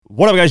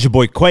What up, guys? Your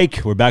boy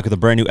Quake. We're back with a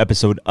brand new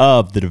episode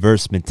of the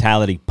Diverse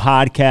Mentality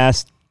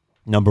Podcast,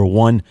 number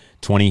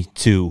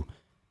 122.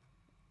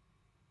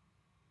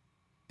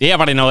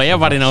 Everybody know.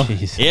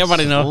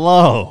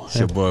 Slow. It's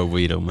your boy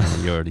Weedo,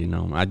 man. You already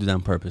know. I do that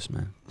on purpose,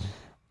 man.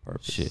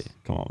 Shit.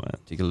 Come on, man.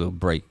 Take a little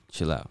break.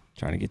 Chill out.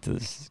 Trying to get to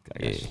this.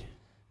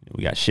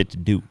 We got shit to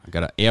do.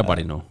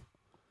 Everybody know.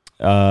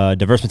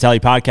 Diverse Mentality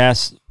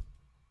Podcast.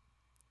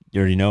 You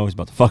already know. He's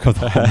about to fuck up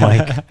the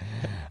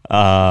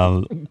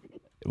whole mic.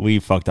 We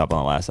fucked up on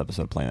the last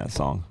episode playing that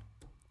song.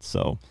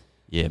 So,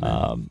 yeah,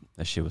 man.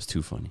 That shit was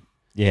too funny.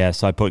 Yeah,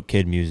 so I put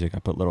kid music. I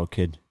put little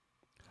kid.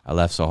 I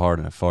laughed so hard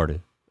and I farted.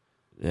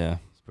 Yeah.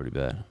 It's pretty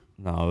bad.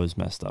 No, it was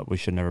messed up. We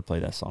should never play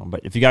that song. But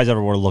if you guys ever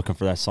were looking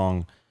for that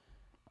song,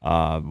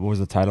 what was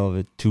the title of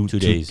it? Two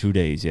days. 2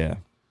 days, yeah.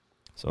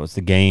 So it's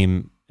the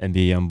game,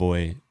 NBA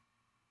Youngboy.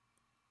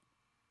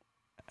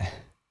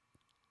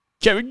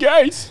 Kevin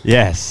Gates.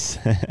 Yes.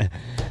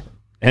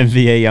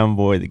 NBA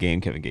Youngboy, the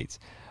game, Kevin Gates.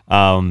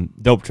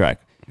 Dope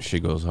track.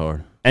 Shit goes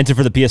hard. Enter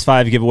for the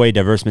PS5 giveaway,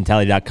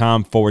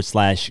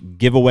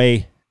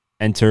 diversementality.com/giveaway.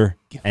 Enter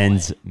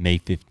ends May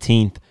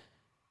 15th.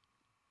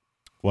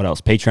 What else?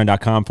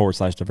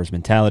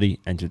 Patreon.com/diversementality.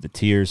 Enter the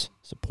tiers.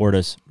 Support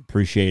us.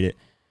 Appreciate it.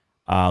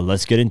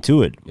 Let's get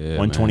into it. Yeah,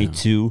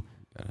 122.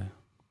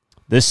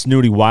 This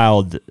Snooty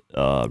Wild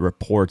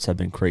reports have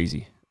been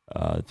crazy.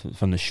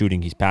 From the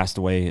shooting, he's passed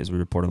away, as we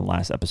reported in the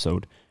last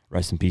episode.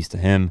 Rest in peace to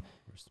him.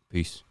 Rest in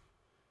peace.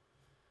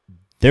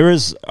 There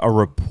is a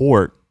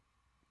report,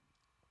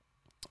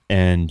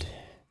 and it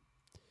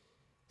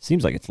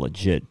seems like it's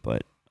legit,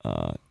 but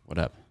what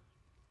up?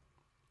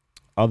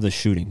 Of the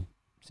shooting,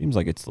 seems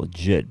like it's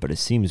legit, but it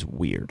seems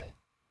weird.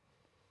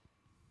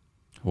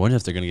 I wonder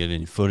if they're gonna get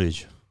any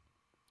footage.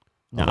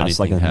 No, it's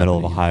like in the middle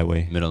of a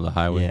highway. Middle of the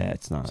highway. Yeah,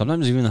 it's not.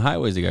 Sometimes even the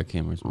highways they got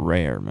cameras.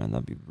 Rare, man.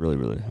 That'd be really,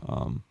 really.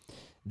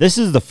 This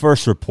is the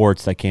first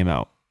reports that came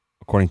out,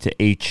 according to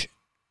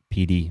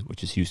HPD,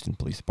 which is Houston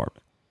Police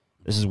Department.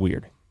 This is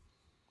weird.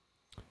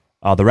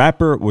 The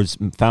rapper was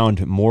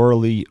found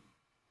mortally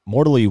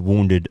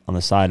wounded on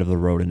the side of the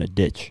road in a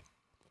ditch.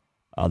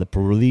 The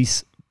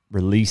police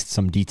released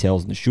some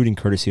details in the shooting,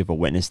 courtesy of a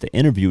witness they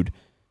interviewed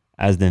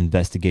as the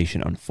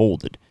investigation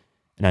unfolded.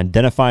 An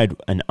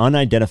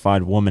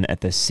unidentified woman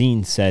at the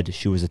scene said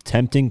she was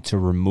attempting to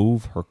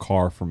remove her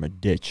car from a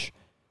ditch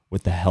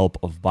with the help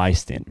of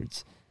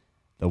bystanders.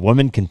 The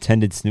woman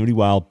contended Snooty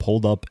Wild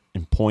pulled up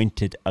and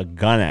pointed a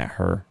gun at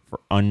her for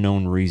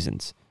unknown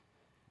reasons.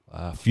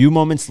 Wow. A few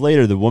moments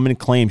later, the woman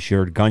claimed she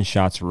heard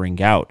gunshots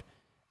ring out.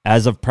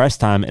 As of press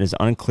time, it is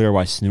unclear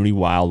why Snooty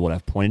Wild would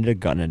have pointed a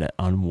gun at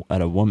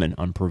a woman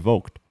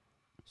unprovoked.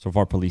 So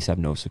far, police have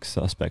no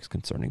suspects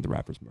concerning the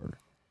rapper's murder.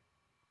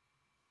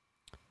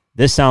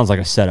 This sounds like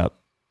a setup.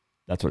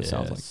 That's what it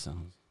sounds like.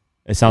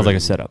 It sounds like a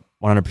setup,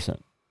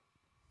 100%.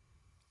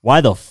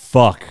 Why the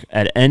fuck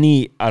at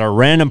a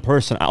random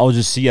person I'll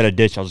just see at a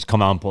ditch, I'll just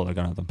come out and pull a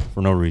gun at them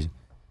for no reason?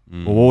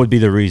 Well, what would be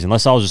the reason?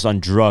 Unless I was just on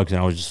drugs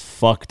and I was just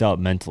fucked up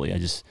mentally. I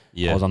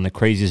was on the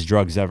craziest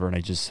drugs ever and I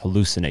just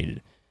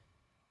hallucinated.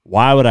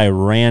 Why would I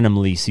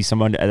randomly see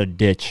someone at a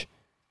ditch,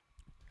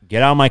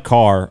 get out of my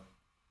car,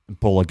 and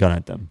pull a gun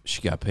at them?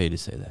 She got paid to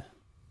say that.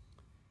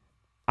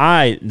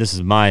 I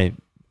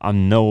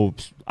know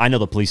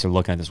the police are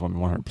looking at this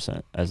woman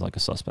 100% as like a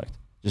suspect.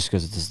 Just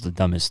because this is the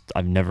dumbest,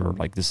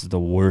 this is the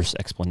worst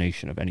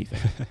explanation of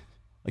anything.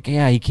 Like,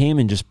 yeah, he came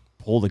and just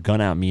pulled a gun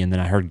at me and then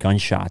I heard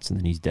gunshots and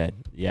then he's dead.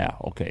 Yeah,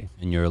 okay.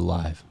 And you're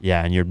alive.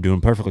 Yeah, and you're doing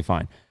perfectly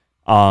fine.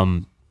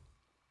 I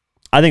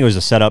think it was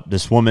a setup.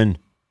 This woman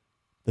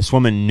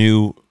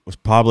knew,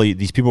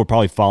 these people were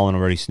probably following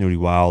already Snooty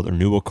Wild or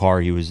knew what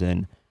car he was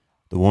in.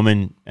 The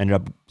woman ended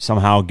up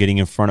somehow getting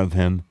in front of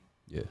him,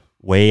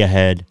 way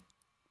ahead,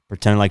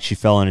 pretending like she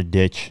fell in a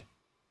ditch.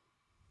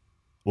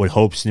 Would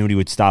hope Snooty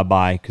would stop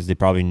by because they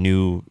probably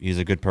knew he's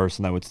a good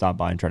person that would stop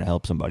by and try to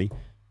help somebody.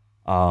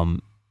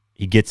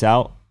 He gets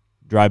out,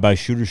 drive-by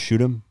shooters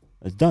shoot him.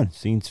 It's done.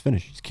 Scene's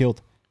finished. He's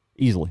killed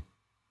easily.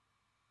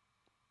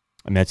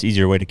 I mean, that's an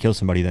easier way to kill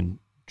somebody than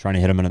trying to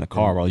hit him in the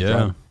car while he's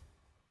driving.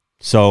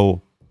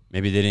 So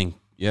maybe they didn't.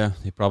 Yeah,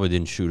 they probably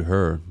didn't shoot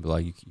her. But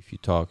like, if you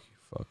talk, you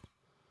fuck.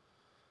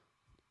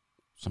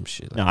 Some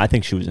shit. No, I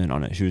think she was in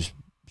on it. She was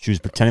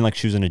pretending like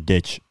she was in a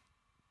ditch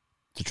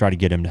to try to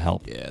get him to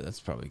help. Yeah, that's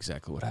probably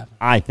exactly what happened.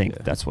 I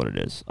think that's what it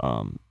is.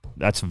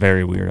 That's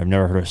very weird. I've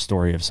never heard a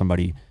story of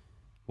somebody.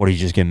 What, he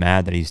just get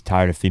mad that he's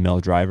tired of female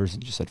drivers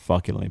and just said,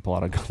 "Fuck it, let me pull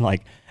out a gun."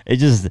 Like,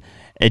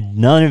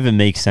 none of it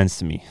makes sense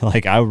to me.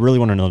 Like, I really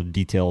want to know the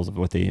details of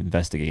what they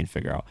investigate and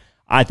figure out.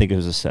 I think it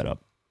was a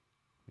setup.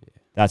 Yeah.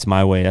 That's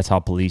my way. That's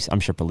how I'm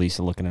sure police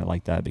are looking at it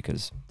like that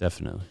because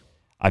definitely,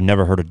 I've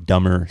never heard a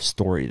dumber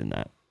story than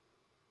that.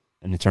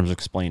 And in terms of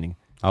explaining,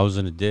 I was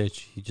in a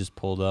ditch. He just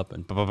pulled up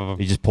and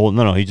he just pulled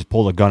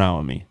a gun out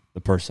on me.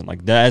 The person,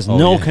 like, that has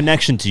no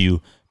connection to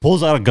you,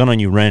 pulls out a gun on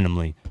you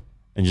randomly,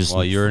 and just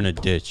while you're in a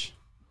ditch.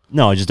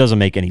 No, it just doesn't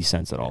make any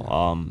sense at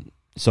all.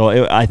 So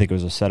I think it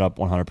was a setup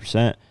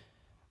 100%.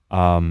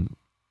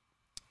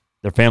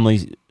 Their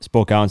family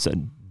spoke out and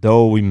said,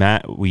 though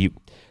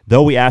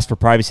Though we asked for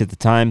privacy at the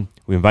time,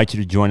 we invite you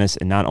to join us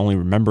in not only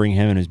remembering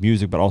him and his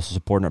music, but also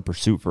supporting our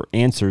pursuit for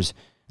answers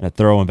and a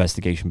thorough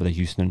investigation by the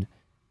Houston,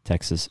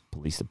 Texas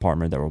Police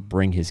Department that will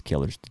bring his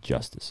killers to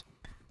justice.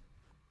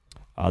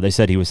 They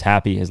said he was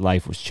happy, his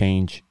life was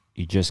changed,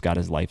 he just got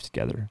his life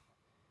together,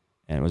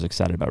 and was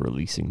excited about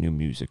releasing new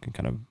music and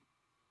kind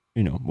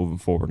of, moving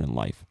forward in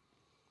life.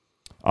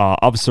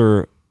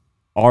 Officer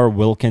R.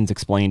 Wilkins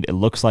explained, it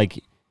looks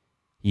like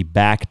he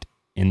backed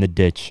in the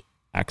ditch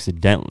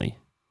accidentally.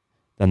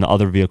 Then the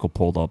other vehicle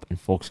pulled up and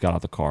folks got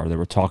out the car. They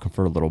were talking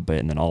for a little bit,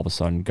 and then all of a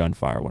sudden,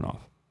 gunfire went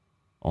off.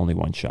 Only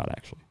one shot,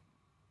 actually.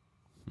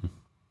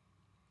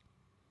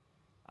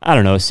 I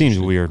don't know. It seems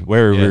weird.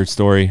 Very weird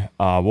story.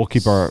 We'll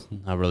keep our...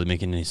 Not really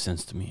making any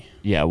sense to me.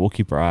 Yeah, we'll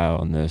keep our eye out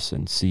on this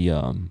and see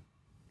if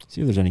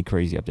there's any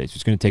crazy updates.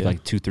 It's going to take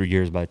like 2-3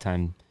 years by the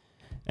time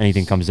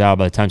anything comes out.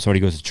 By the time somebody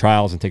goes to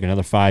trials, and take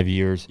another 5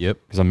 years. Yep.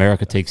 Because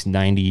America takes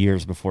 90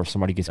 years before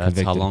somebody gets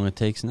convicted. That's how long it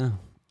takes now.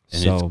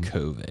 And so, it's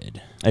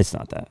COVID. It's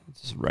not that. It's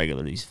just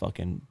regular, these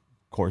fucking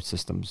court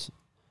systems.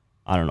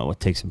 I don't know. It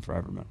takes them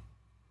forever, man.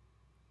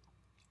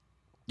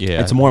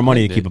 Yeah. It's more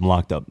money to keep them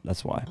locked up.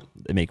 That's why.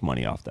 They make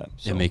money off that.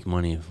 So. They make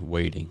money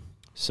waiting.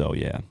 So,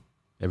 yeah.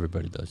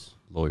 Everybody does.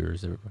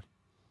 Lawyers, everybody.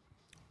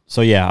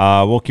 So,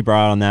 yeah, we'll keep our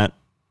eye on that.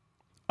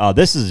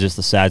 This is just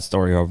a sad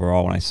story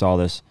overall when I saw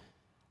this.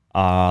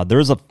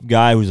 There's a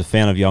guy who's a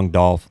fan of Young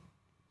Dolph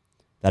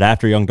that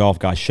after Young Dolph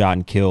got shot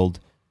and killed,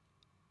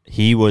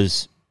 he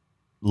was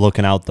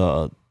looking out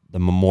the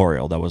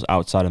memorial that was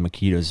outside of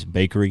Makita's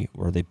bakery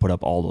where they put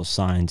up all those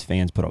signs.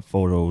 Fans put up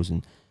photos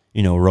and,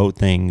 wrote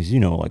things.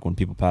 Like when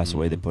people pass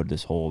away, they put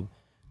this whole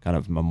kind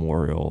of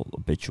memorial,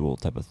 obitual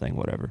type of thing,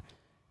 whatever.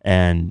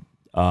 And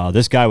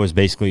this guy was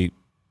basically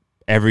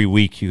every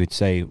week, you could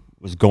say,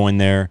 was going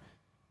there,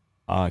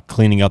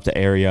 cleaning up the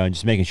area and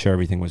just making sure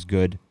everything was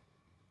good.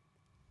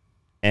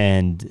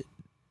 And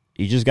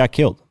he just got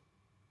killed.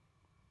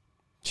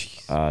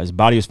 His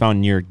body was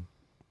found near...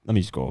 Let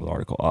me just go over the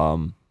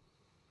article.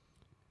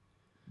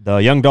 The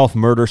Young Dolph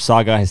murder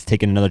saga has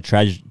taken another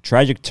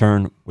tragic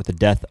turn with the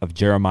death of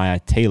Jeremiah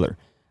Taylor,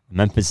 a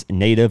Memphis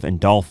native and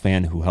Dolph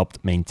fan who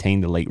helped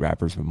maintain the late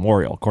rapper's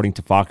memorial. According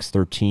to Fox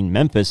 13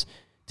 Memphis,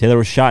 Taylor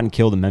was shot and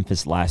killed in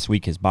Memphis last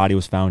week. His body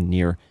was found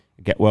near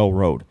Getwell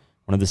Road,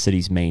 one of the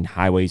city's main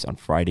highways, on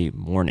Friday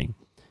morning.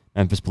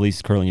 Memphis police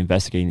are currently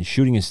investigating the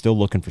shooting and still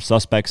looking for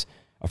suspects.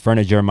 A friend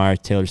of Jeremiah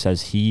Taylor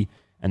says he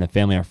and the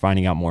family are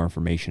finding out more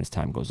information as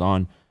time goes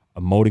on. A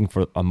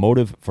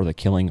motive for the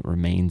killing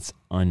remains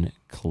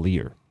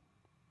unclear.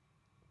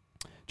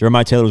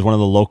 Jeremiah Taylor was one of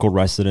the local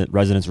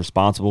residents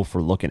responsible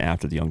for looking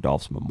after the Young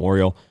Dolph's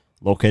memorial,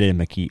 located in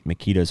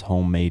Makita's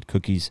homemade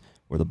cookies,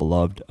 where the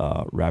beloved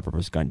rapper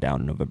was gunned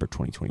down in November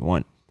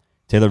 2021.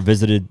 Taylor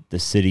visited the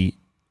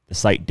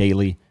site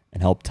daily,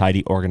 and helped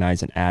tidy,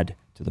 organize, and add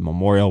to the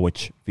memorial,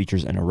 which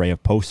features an array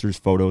of posters,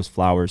 photos,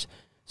 flowers,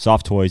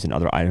 soft toys, and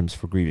other items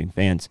for grieving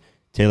fans.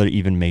 Taylor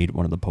even made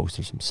one of the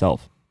posters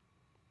himself.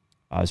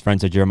 His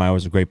friend said Jeremiah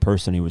was a great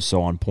person. He was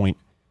so on point.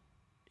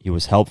 He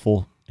was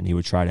helpful, and he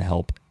would try to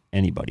help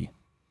anybody.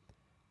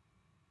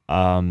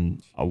 A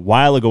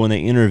while ago when they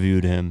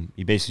interviewed him,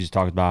 he basically just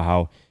talked about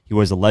how he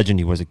was a legend.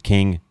 He was a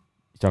king.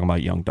 He's talking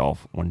about Young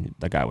Dolph when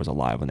the guy was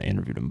alive when they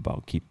interviewed him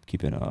about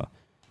keeping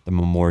the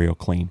memorial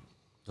clean.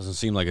 Doesn't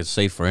seem like it's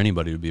safe for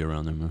anybody to be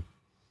around there, man.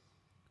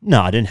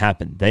 No, it didn't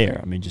happen there.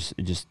 I mean, just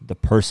the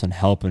person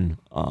helping.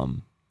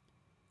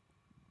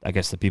 I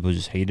guess the people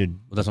just hated.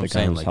 Well, that's what I'm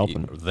saying. Like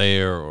helping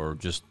there, or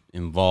just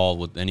involved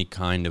with any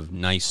kind of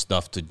nice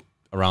stuff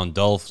around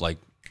Dolph, like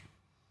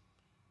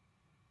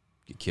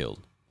get killed.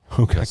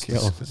 Who got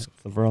killed? That's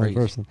the only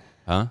person.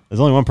 Huh?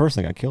 There's only one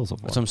person that got killed so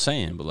far. That's what I'm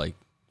saying. But like,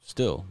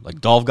 still, like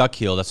Dolph got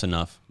killed. That's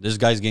enough. This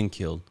guy's getting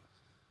killed.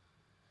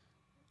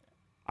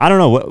 I don't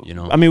know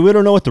what I mean. We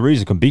don't know what the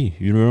reason could be.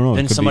 You don't know.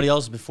 Then somebody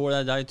else before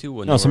that died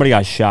too. No, somebody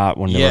got shot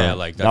when.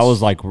 Like that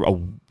was like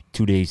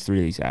 2 days, 3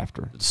 days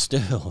after.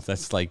 Still,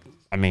 that's like.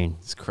 I mean,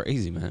 it's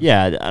crazy, man.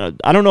 Yeah,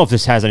 I don't know if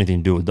this has anything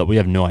to do with that. We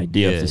have no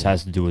idea if this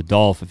has to do with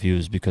Dolph. If he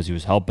was because he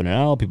was helping it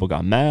out, people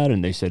got mad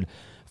and they said,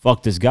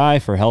 "Fuck this guy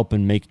for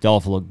helping make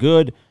Dolph look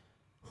good."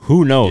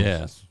 Who knows?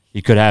 Yeah.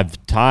 He could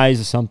have ties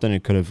or something.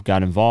 It could have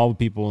got involved with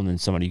people, and then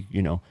somebody,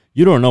 you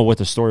don't know what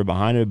the story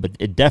behind it, but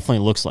it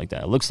definitely looks like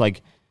that. It looks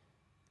like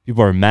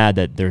people are mad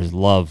that there's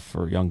love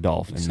for Young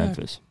Dolph in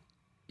Memphis.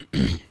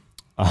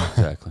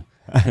 Exactly.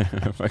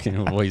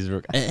 Fucking boys.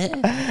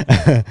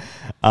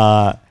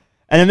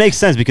 And it makes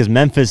sense because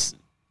Memphis,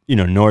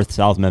 North,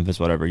 South Memphis,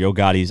 whatever, Yo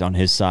Gotti's on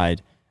his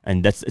side.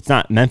 And it's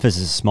not, Memphis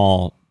is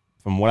small,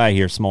 from what I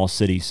hear, small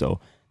city. So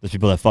there's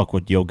people that fuck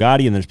with Yo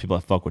Gotti and there's people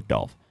that fuck with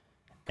Dolph.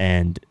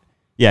 And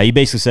yeah, he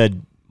basically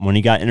said when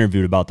he got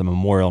interviewed about the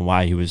memorial and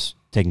why he was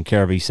taken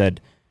care of, he said,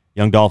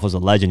 Young Dolph was a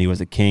legend. He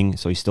was a king,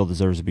 so he still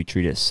deserves to be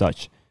treated as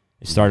such.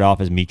 It started off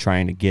as me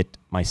trying to get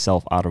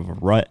myself out of a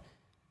rut,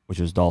 which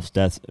was Dolph's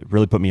death. It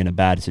really put me in a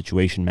bad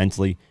situation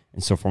mentally.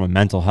 And so from a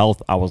mental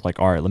health, I was like,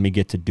 all right, let me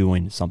get to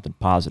doing something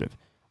positive.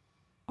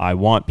 I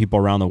want people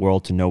around the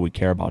world to know we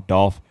care about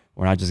Dolph.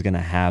 We're not just going to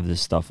have this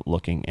stuff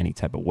looking any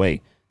type of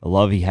way. the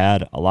love he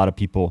had. A lot of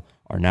people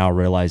are now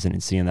realizing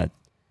and seeing that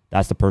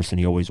that's the person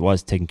he always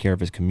was, taking care of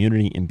his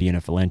community and being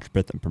a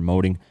philanthropist and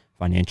promoting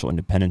financial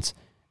independence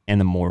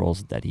and the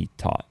morals that he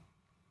taught.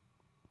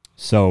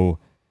 So,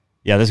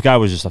 yeah, this guy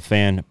was just a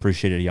fan,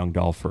 appreciated Young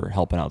Dolph for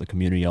helping out the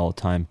community all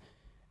the time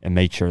and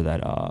made sure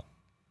that,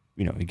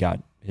 he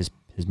got his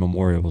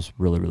memorial was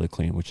really, really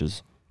clean, which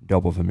is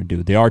dope of him to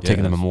do. They are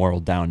taking the memorial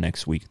down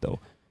next week, though,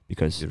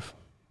 because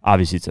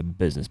obviously it's a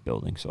business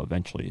building, so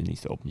eventually it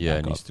needs to open back up. Yeah,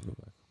 it needs to go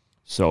back.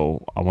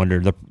 So I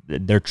wonder,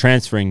 they're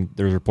transferring,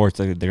 there's reports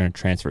that they're going to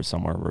transfer it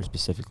somewhere where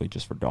specifically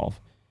just for Dolph.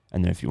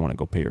 And then if you want to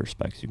go pay your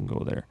respects, you can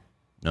go there.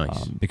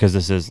 Nice. Because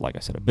this is, like I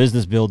said, a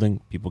business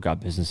building. People got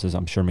businesses.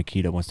 I'm sure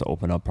Makita wants to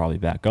open up, probably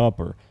back up,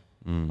 or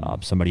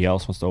somebody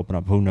else wants to open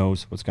up. Who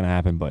knows what's going to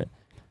happen? But,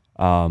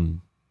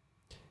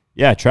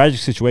 yeah, tragic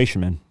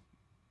situation, man.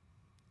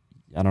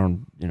 I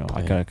don't,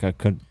 I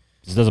could.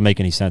 This doesn't make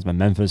any sense, man.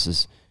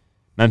 Memphis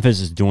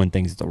is doing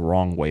things the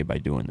wrong way by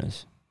doing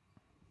this.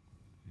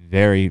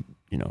 Very,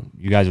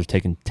 you guys are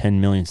taking 10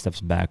 million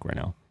steps back right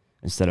now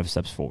instead of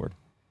steps forward.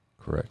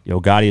 Correct. Yo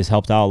Gotti has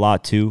helped out a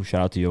lot too.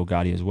 Shout out to Yo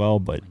Gotti as well.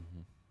 But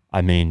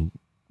I mean,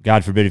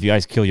 God forbid if you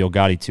guys kill Yo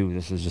Gotti too.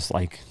 This is just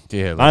like,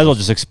 might as well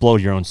just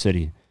explode your own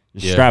city.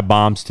 Just strap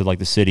bombs to like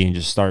the city and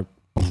just start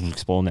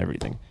exploding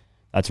everything.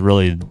 That's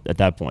really, at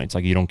that point, it's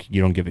like you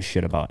don't give a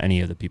shit about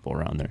any of the people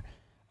around there.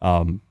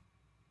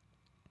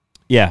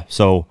 Yeah,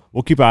 so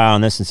we'll keep an eye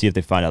on this and see if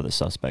they find out the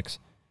suspects,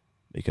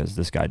 because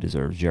this guy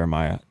deserves,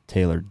 Jeremiah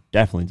Taylor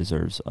definitely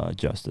deserves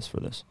justice for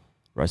this.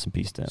 Rest in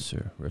peace to him. Yes,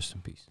 sir. Rest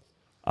in peace.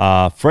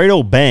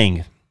 Fredo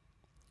Bang.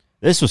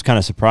 This was kind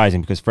of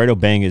surprising because Fredo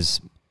Bang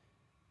is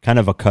kind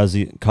of a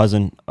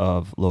cousin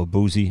of Lil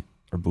Boozy,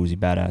 or Boozy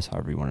Badass,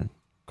 however you want to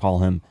call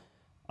him.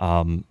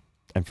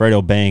 And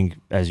Fredo Bang,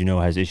 as you know,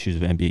 has issues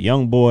with NBA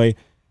YoungBoy.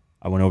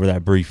 I went over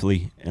that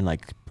briefly in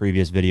like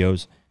previous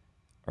videos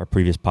or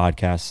previous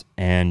podcasts.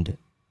 And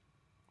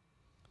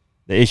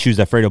the issues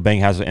that Fredo Bang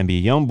has with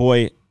NBA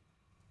YoungBoy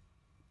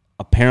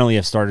apparently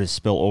have started to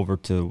spill over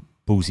to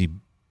Boozy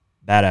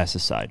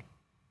Badass's side.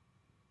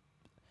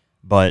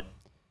 But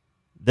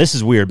this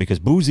is weird because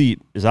Boozy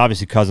is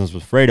obviously cousins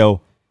with Fredo.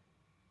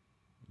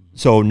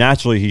 So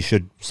naturally he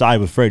should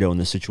side with Fredo in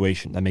this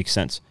situation. That makes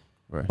sense.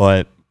 Right.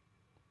 But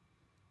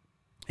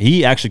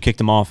he actually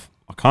kicked him off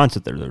a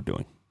concert that they're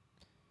doing,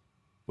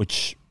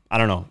 which I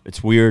don't know.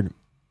 It's weird.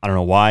 I don't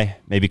know why.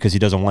 Maybe because he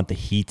doesn't want the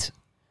heat.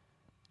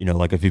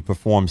 Like if he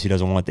performs, he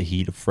doesn't want the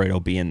heat of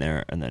Fredo being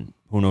there. And then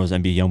who knows,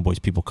 NBA YoungBoy's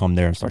people come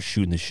there and start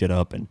shooting the shit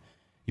up. And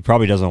he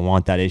probably doesn't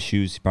want that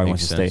issues. He probably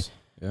wants to stay.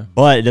 Yeah.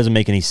 But it doesn't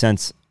make any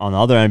sense on the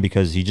other end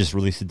because he just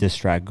released a diss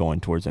track going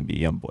towards NBA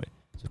YoungBoy.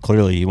 So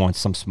clearly he wants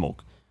some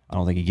smoke. I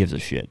don't think he gives a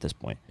shit at this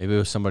point. Maybe it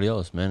was somebody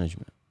else,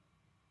 management.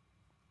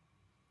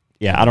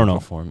 Yeah, I don't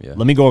know.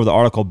 Let me go over the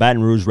article.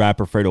 Baton Rouge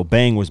rapper Fredo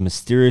Bang was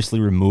mysteriously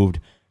removed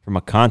from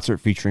a concert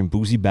featuring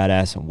Boozy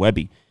Badass and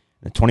Webby.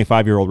 The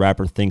 25-year-old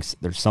rapper thinks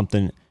there's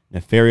something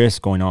nefarious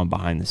going on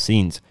behind the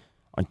scenes.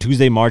 On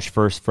Tuesday, March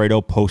 1st,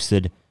 Fredo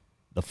posted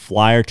the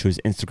flyer to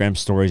his Instagram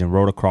stories and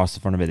wrote across the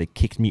front of it, "They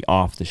kicked me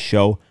off the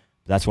show.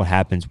 That's what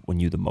happens when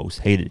you the most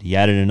hated." He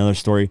added another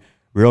story,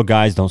 "Real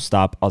guys don't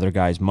stop other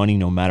guys' money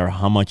no matter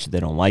how much they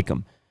don't like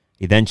them."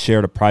 He then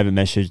shared a private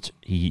message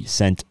he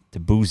sent to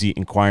Boozy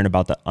inquiring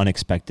about the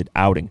unexpected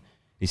outing.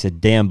 He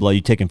said, "Damn, blood,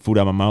 you taking food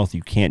out of my mouth.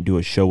 You can't do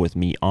a show with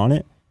me on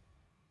it."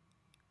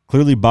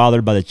 Clearly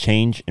bothered by the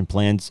change in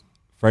plans,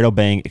 Fredo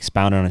Bang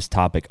expounded on his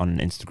topic on an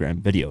Instagram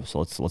video. So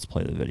let's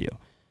play the video.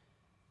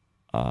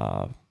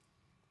 Find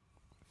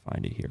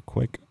it here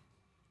quick.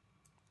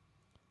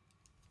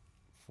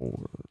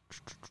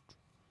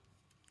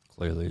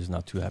 Clearly he's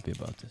not too happy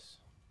about this.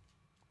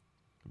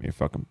 You're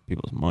fucking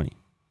people's money.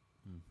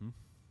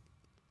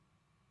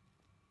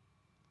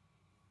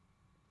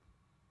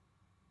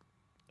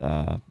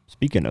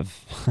 Speaking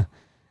of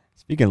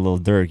Lil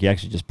Durk, he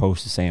actually just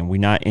posted saying, "We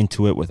not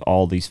into it with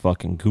all these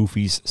fucking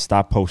goofies.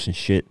 Stop posting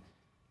shit.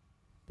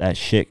 That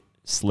shit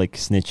slick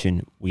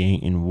snitching. We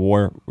ain't in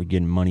war. We're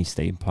getting money.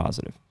 Stay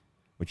positive."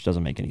 Which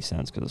doesn't make any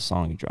sense because the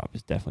song he dropped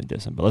is definitely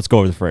dissing. But let's go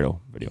over the Fredo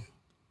video.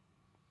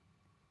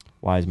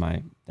 Why is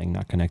my thing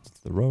not connected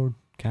to the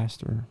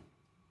roadcaster?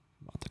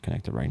 I'm about to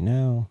connect it right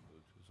now.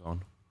 Bluetooth's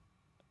on.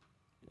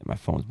 Yeah, my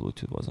phone's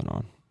Bluetooth wasn't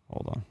on.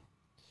 Hold on.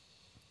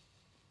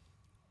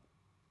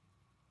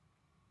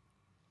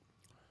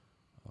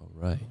 All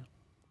right.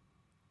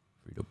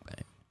 Fredo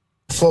Bang.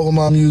 Fuck with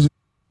my music.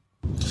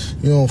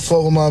 You don't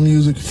fuck with my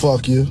music,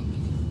 fuck you.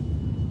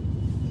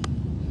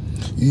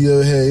 You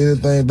ever had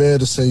anything bad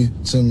to say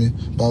to me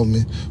about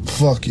me?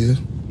 Fuck you.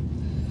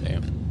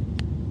 Damn.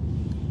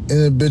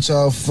 Any bitch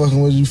out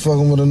fucking with you,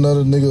 fucking with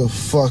another nigga,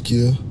 fuck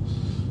you.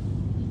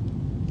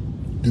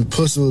 Your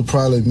pussy was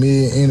probably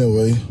me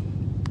anyway.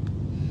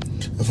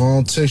 If I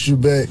don't text you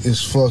back,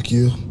 it's fuck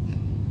you.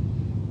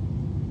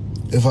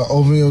 If I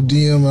open your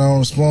DM and I don't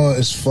respond,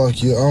 it's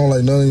fuck you. I don't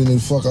like none of you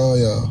niggas. Fuck all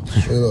y'all.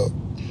 Straight up.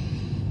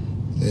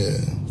 Yeah.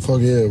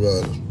 Fuck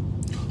everybody.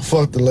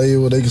 Fuck the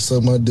label. They can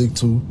suck my dick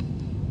too.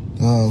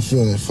 I'm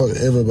feeling it. Fuck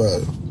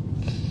everybody.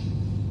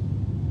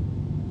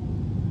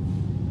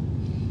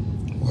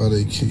 why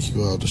they kick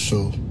you out the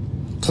show.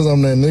 Cause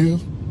I'm that nigga.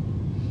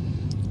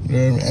 You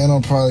know what I mean? And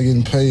I'm probably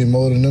getting paid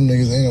more than them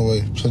niggas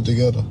anyway, put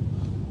together.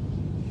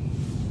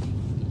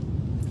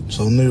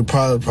 So nigga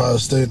probably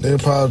stay. They're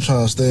probably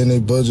trying to stay in their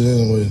budget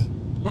anyway.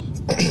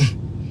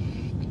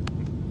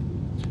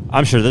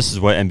 I'm sure this is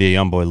what NBA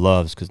YoungBoy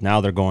loves because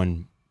now they're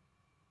going.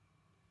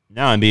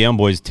 Now NBA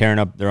YoungBoy's tearing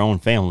up their own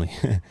family.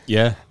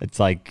 Yeah, it's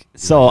like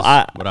so.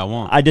 What I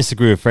want. I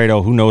disagree with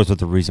Fredo. Who knows what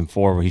the reason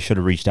for? He should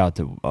have reached out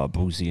to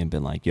Boosie and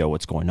been like, "Yo,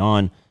 what's going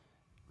on?"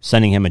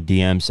 Sending him a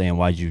DM saying,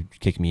 "Why'd you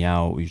kick me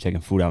out? You're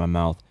taking food out of my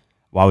mouth.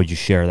 Why would you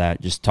share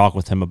that?" Just talk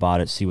with him about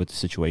it. See what the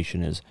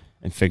situation is.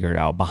 And figure it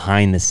out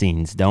behind the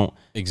scenes. Don't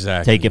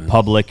take it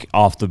public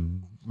off the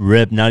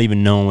rip, not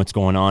even knowing what's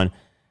going on.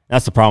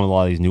 That's the problem with a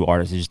lot of these new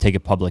artists. They just take it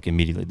public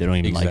immediately. They don't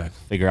even like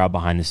figure out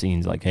behind the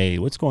scenes, like, hey,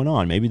 what's going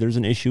on? Maybe there's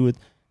an issue with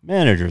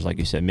managers, like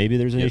you said. Maybe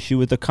there's an issue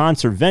with the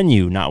concert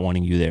venue not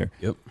wanting you there.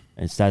 Yep.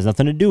 And it has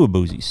nothing to do with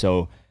Boosie.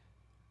 So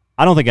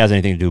I don't think it has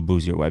anything to do with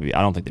Boosie or Webby.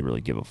 I don't think they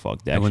really give a fuck.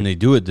 And when they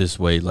do it this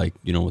way, like,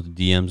 you know, with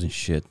the DMs and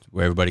shit,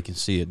 where everybody can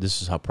see it,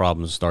 this is how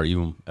problems start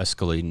even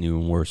escalating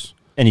even worse.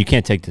 And you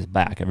can't take this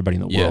back. Everybody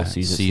in the world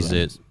sees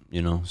it,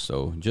 you know.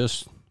 So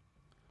just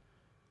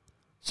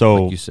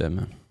so like you said,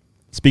 man.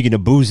 Speaking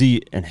of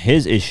Boosie and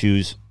his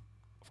issues,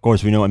 of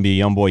course, we know NBA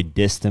YoungBoy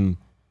dissed him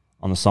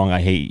on the song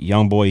 "I Hate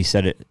YoungBoy." He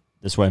said it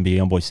this way. NBA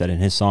YoungBoy said it in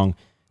his song,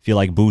 "Feel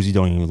like Boosie,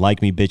 don't even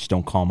like me, bitch.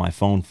 Don't call my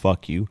phone.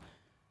 Fuck you."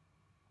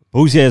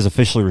 Boosie has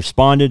officially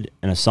responded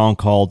in a song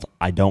called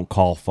 "I Don't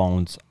Call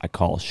Phones, I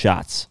Call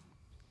Shots."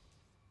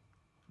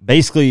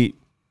 Basically,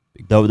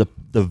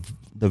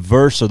 the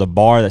verse or the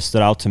bar that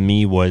stood out to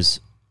me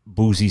was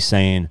Boosie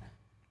saying,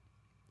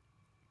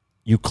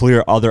 "You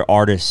clear other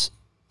artists'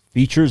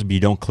 features, but you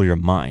don't clear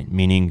mine."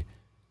 Meaning,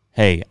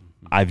 hey,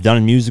 I've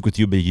done music with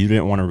you, but you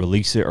didn't want to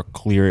release it or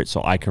clear it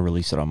so I can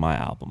release it on my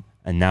album.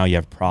 And now you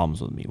have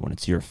problems with me when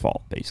it's your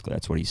fault, basically.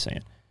 That's what he's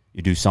saying.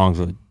 You do songs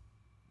with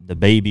The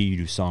Baby, you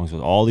do songs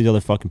with all these other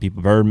fucking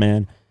people,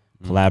 Birdman,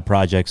 collab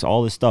projects,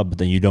 all this stuff, but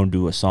then you don't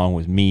do a song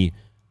with me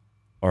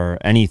or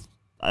any.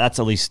 That's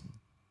at least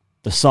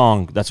the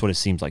song. That's what it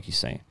seems like he's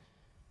saying.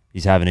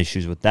 He's having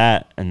issues with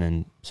that. And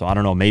then, so I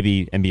don't know,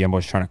 maybe NBA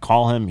was trying to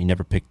call him. He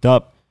never picked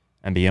up.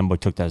 NBA Boy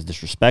took that as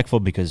disrespectful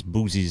because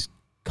Boosie's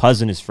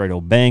cousin is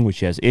Fredo Bang, which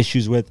he has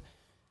issues with.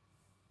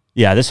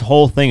 Yeah, this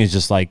whole thing is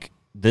just like,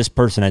 this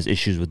person has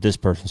issues with this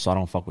person, so I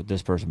don't fuck with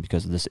this person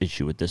because of this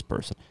issue with this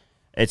person.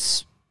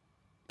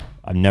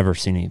 I've never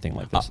seen anything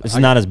like this. It's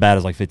not as bad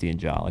as like 50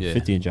 and Ja. Like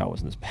 50 and Ja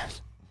wasn't as bad.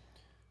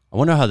 I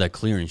wonder how that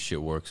clearing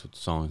shit works with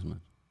songs,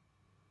 man.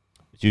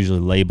 It's usually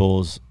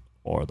labels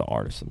or the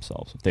artists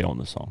themselves if they own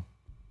the song.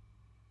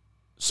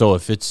 So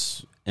if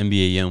it's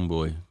NBA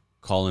YoungBoy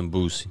calling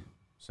Boosie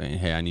saying,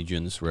 "Hey, I need you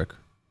in this record,"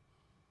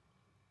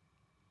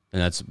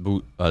 and that's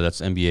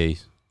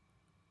NBA's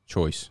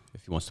choice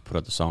if he wants to put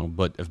out the song.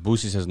 But if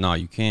Boosie says, "No,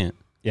 you can't,"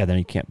 yeah, then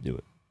he can't do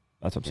it.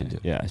 That's what I'm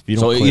saying. Yeah, if you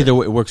don't. So either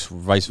way, it works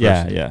vice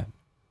versa. Yeah.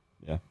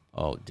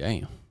 Oh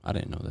damn, I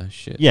didn't know that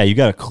shit. Yeah, you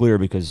got to clear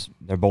because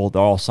they're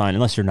all signed.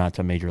 Unless you're not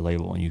to a major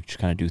label and you just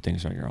kind of do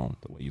things on your own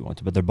the way you want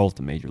to. But they're both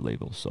the major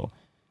labels, so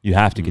you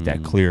have to get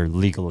that clear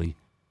legally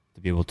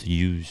to be able to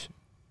use.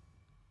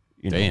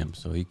 Damn,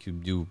 so he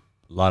could do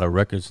a lot of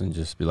records and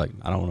just be like,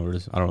 "I don't know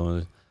this. I don't know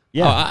this."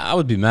 Yeah, I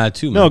would be mad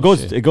too. No,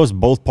 man. it goes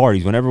both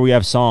parties. Whenever we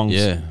have songs,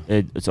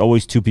 it's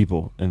always two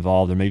people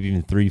involved, or maybe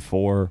even 3,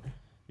 4.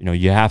 You know,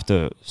 you have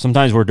to.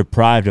 Sometimes we're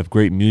deprived of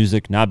great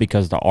music, not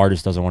because the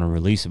artist doesn't want to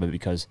release it, but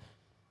because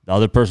the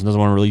other person doesn't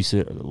want to release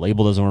it, or the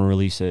label doesn't want to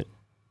release it,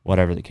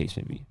 whatever the case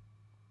may be.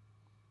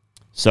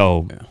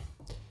 So,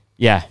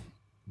 yeah,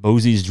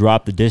 Boosie's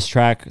dropped the diss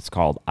track. It's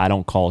called "I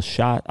Don't Call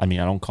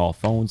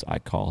Phones, I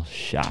Call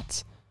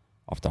Shots,"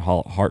 off the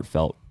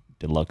Heartfelt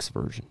Deluxe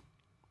version.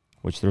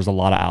 Which there's a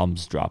lot of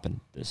albums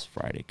dropping this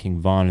Friday. King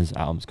Von's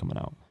album's coming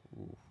out.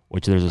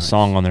 Which there's a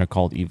song on there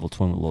called "Evil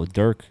Twin" with Lil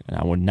Durk, and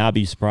I would not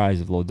be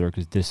surprised if Lil Durk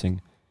is dissing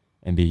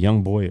NBA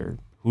YoungBoy, or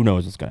who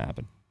knows what's gonna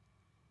happen.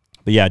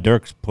 But yeah,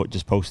 Durk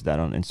just posted that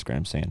on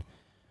Instagram saying,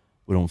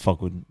 "We don't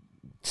fuck with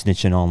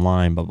snitching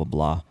online, blah blah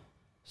blah."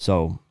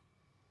 So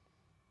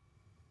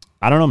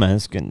I don't know, man.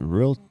 It's getting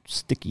real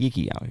sticky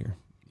icky out here.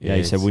 Yeah,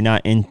 he said we're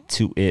not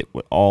into it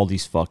with all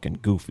these fucking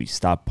goofies.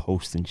 Stop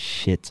posting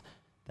shit.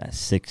 That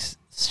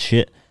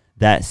shit.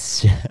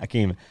 I can't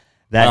even.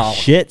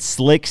 Shit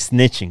slick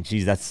snitching.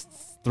 Jeez, that's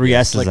 3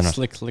 S's in it.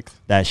 Slick.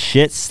 That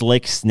shit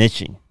slick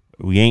snitching.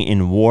 We ain't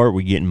in war.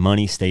 We getting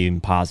money.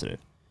 Staying positive.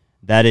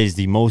 That is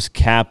the most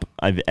cap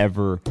I've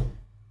ever.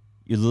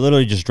 You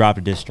literally just dropped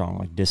a diss strong,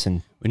 like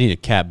dissing. We need a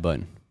cap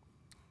button.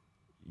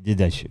 You did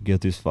that shit.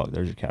 Guilty as fuck.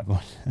 There's your cap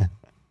button.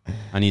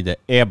 I need that.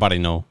 Everybody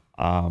know.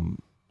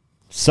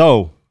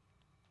 So,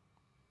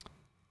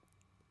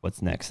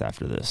 what's next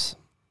after this?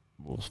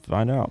 We'll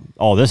find out.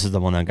 Oh, this is the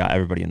one that got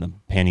everybody in the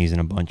panties in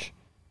a bunch.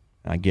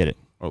 I get it.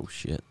 Oh,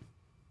 shit.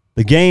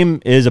 The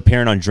game is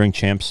appearing on Drink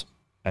Champs,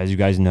 as you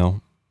guys know.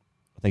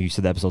 I think you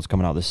said the episode's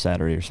coming out this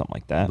Saturday or something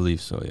like that. I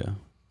believe so, yeah.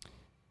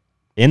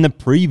 In the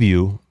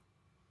preview,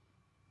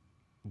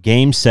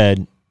 Game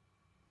said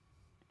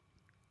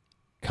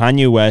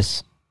Kanye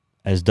West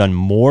has done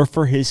more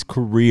for his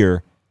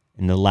career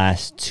in the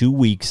last 2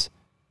 weeks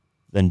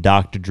than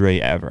Dr. Dre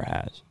ever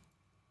has.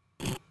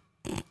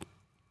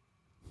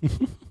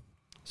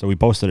 So we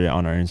posted it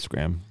on our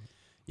Instagram.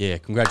 Yeah,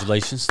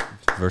 congratulations,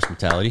 Verse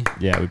Mentality.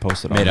 Yeah, we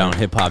posted it Made on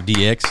Hip Hop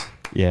DX.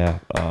 Yeah.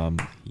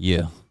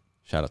 Yeah.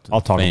 Shout out to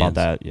I'll talk fans. about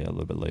that, a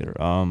little bit later.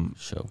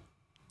 Show.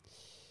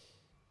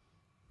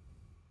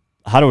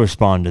 How to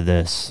respond to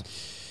this?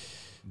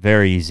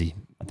 Very easy.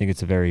 I think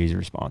it's a very easy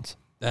response.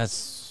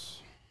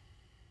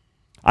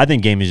 I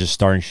think Game is just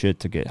starting shit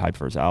to get hyped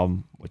for his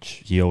album,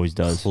 which he always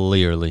does.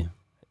 Clearly.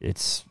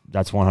 That's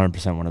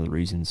 100% one of the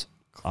reasons.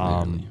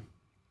 Clearly.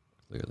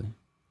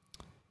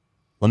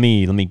 Let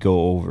me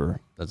go over.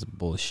 That's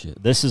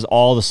bullshit. This is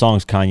all the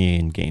songs Kanye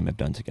and Game have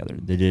done together.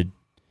 They did.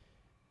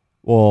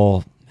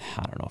 Well,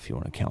 I don't know if you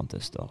want to count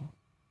this though,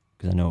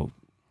 because I know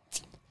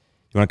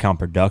you want to count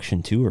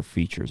production too or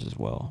features as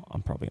well.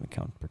 I'm probably going to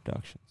count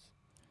productions.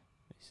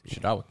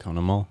 Shit, I would count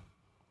them all.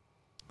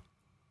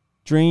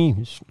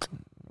 Dreams.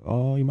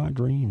 Oh, you my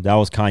dream. That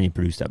was Kanye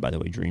produced that, by the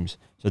way, Dreams.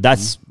 So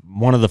that's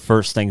one of the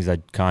first things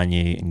that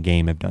Kanye and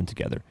Game have done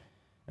together.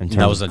 And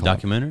that was a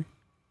documentary?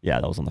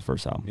 Yeah, that was on the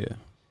first album.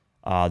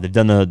 Yeah. They've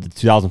done the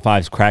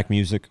 2005's Crack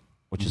Music,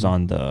 which is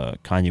on the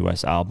Kanye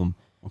West album.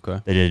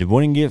 Okay. They did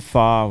Wouldn't Get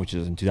Far, which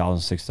is in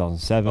 2006,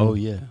 2007. Oh,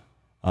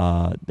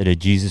 yeah. They did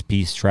Jesus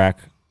Peace track.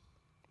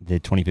 They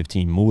did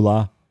 2015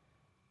 Moolah.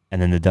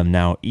 And then they've done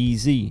now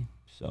Easy.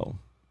 So.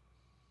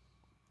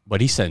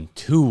 But he said in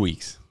 2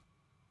 weeks.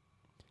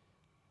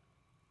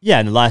 Yeah,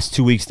 in the last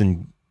 2 weeks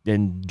than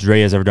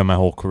Dre has ever done my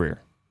whole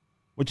career,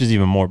 which is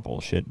even more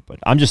bullshit. But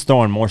I'm just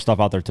throwing more stuff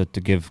out there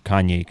to give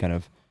Kanye kind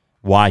of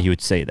why he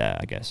would say that,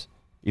 I guess,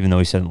 even though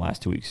he said in the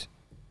last 2 weeks.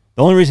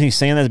 The only reason he's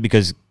saying that is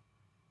because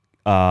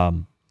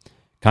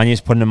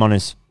Kanye's putting him on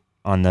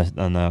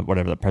the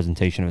whatever the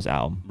presentation of his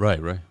album.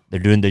 Right. They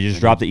just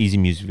dropped the Easy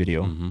music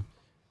video, and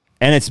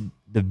it's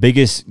the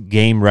biggest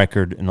Game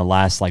record in the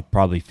last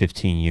probably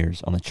 15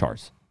 years on the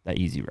charts. That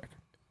Easy record.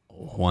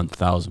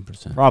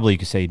 1,000%. Probably you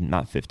could say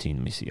not 15.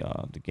 Let me see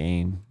the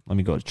Game. Let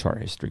me go to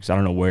chart history because I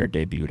don't know where it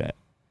debuted at.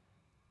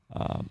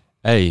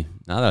 Hey,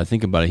 now that I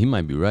think about it, he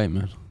might be right,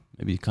 man.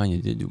 Maybe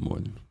Kanye did do more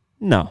than.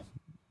 No.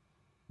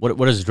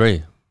 What is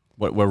Dre?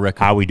 What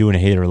record? How We Doing, a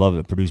Hate or Love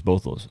It produced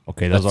both those.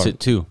 Okay, that's it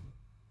too.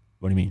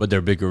 What do you mean? But they're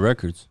bigger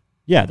records.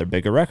 Yeah, they're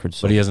bigger records.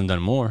 So. But he hasn't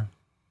done more.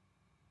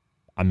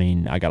 I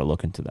mean, I got to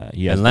look into that.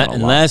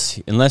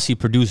 Unless he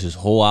produced his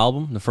whole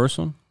album, the first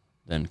one,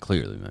 then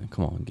clearly, man,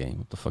 come on, Game.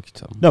 What the fuck you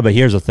telling me? No, but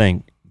here's the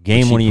thing: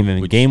 Game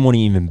wouldn't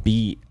even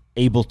be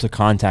able to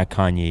contact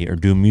Kanye or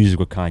do music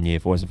with Kanye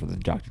if it wasn't for the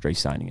Dr. Dre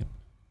signing him.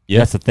 Yeah,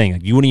 that's the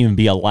thing. You wouldn't even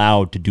be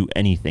allowed to do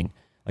anything.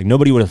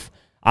 Nobody would have.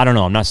 I don't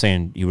know. I'm not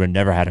saying you would have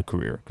never had a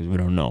career because we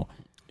don't know.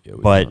 Yeah,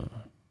 but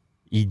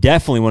you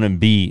definitely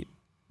wouldn't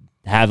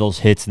have those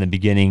hits in the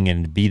beginning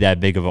and be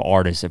that big of an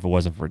artist if it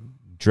wasn't for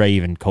Dre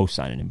even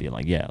co-signing and being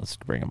like, yeah, let's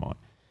bring him on.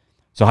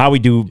 So How We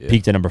Do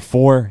peaked at number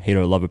 4. Hate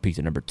or Love It peaked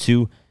at number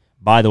 2.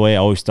 By the way, I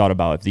always thought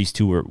about if these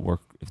two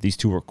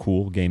were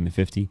cool, Game and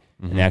 50,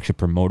 and they actually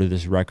promoted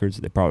this records,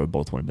 they probably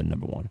both would have been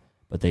number 1.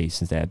 But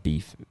since they had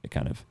beef, it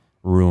kind of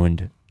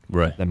ruined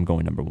them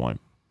going number 1.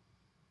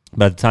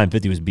 But at the time,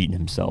 50 was beating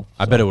himself.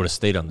 I bet it would have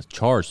stayed on the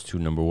charts to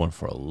number 1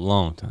 for a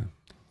long time.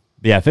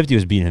 But yeah, 50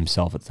 was beating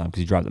himself at the time because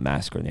he dropped the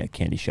Massacre and they had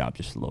Candy Shop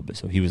just a little bit.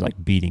 So he was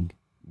beating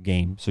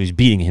Game. So he's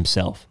beating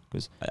himself.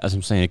 As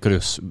I'm saying, it could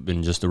have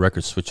been just the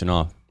record switching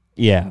off.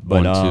 Yeah,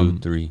 but 1, 2,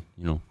 3,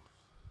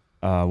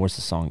 what's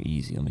the song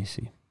Easy? Let me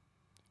see.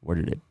 Where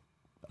did it?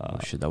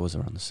 That was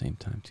around the same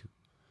time too.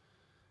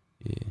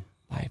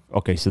 Yeah.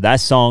 Okay, so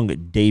that song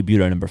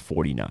debuted at number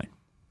 49.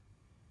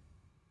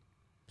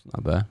 It's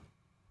not bad.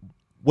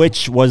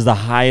 Which was the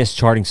highest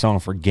charting song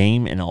for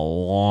Game in a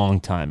long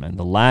time. And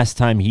the last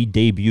time he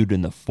debuted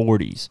in the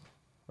 40s,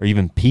 or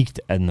even peaked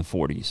in the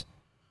 40s,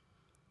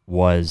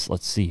 was,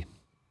 let's see.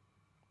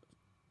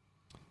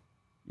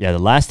 Yeah, the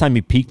last time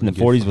he peaked in the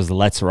 40s was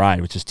Let's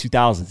Ride, which is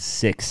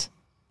 2006.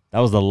 That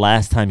was the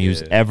last time he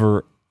was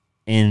ever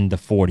in the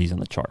 40s on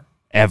the chart.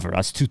 Ever.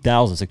 That's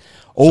 2006.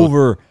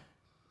 Over,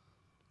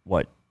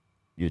 what,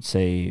 you'd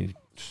say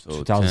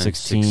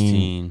 2016,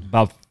 16.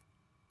 about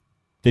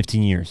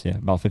 15 years. Yeah,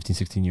 about 15,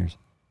 16 years.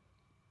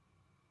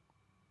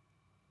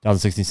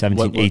 2016,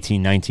 17,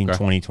 18, 19,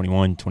 20,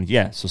 21, 20.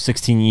 Yeah, so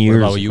 16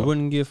 years. What about you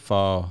wouldn't give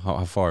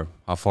how far?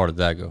 How far did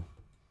that go?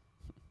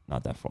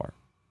 Not that far.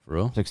 For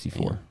real?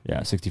 64.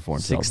 Yeah, 64.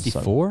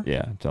 64?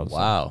 Yeah.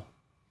 Wow.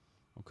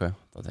 Okay.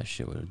 I thought that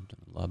shit would have done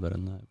a lot better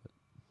than that. But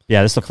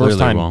yeah, this is the first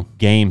time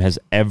Game has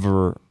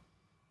ever.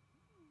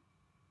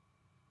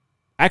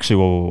 Actually,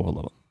 whoa, hold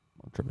up.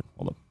 I'm tripping.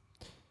 Hold up.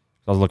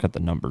 I was looking at the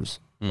numbers.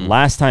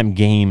 Last time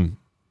Game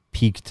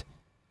peaked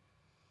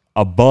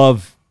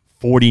above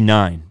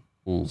 49.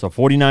 Ooh. So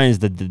 49 is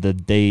the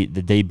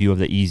debut of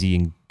the Easy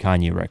and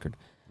Kanye record.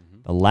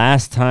 The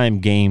last time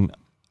Game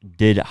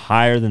did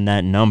higher than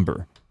that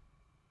number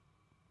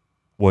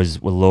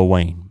was with Lil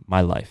Wayne,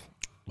 My Life.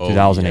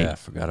 2008. Yeah, I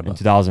forgot about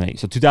 2008.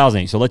 So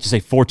 2008. So let's just say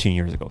 14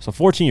 years ago. So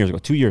 14 years ago,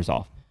 2 years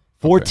off.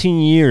 14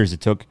 years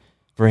it took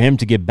For him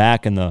to get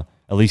back at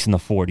least in the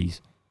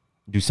 40s,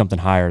 do something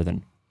higher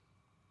than.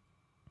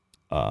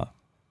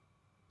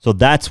 So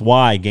that's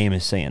why Game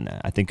is saying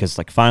that. I think because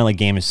like finally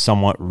Game is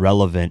somewhat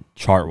relevant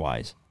chart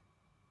wise.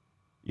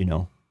 You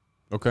know.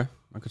 Okay,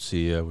 I could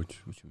see what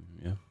you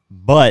mean. Yeah.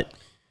 But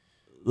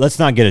let's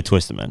not get it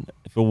twisted, man.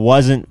 If it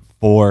wasn't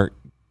for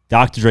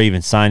Dr. Dre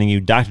even signing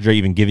you, Dr. Dre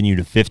even giving you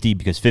to 50,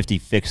 because 50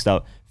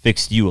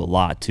 fixed you a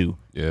lot too.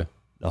 Yeah.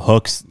 The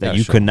hooks that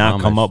you could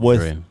not come up with.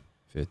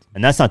 Dre,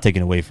 and that's not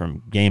taken away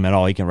from Game at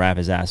all. He can rap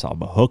his ass off.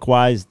 But hook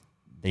wise,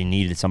 they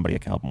needed somebody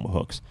that can help him with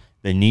hooks.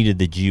 They needed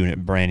the G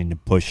Unit branding to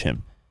push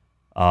him.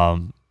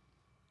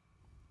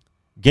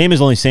 Game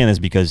is only saying this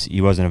because he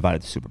wasn't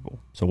invited to the Super Bowl.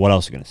 So what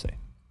else are you going to say?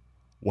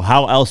 Well,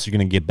 how else are you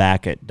going to get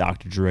back at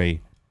Dr.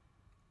 Dre?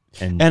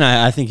 And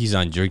I think he's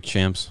on Drink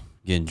Champs,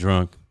 getting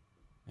drunk,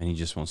 and he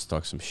just wants to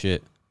talk some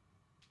shit.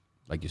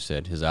 Like you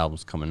said, his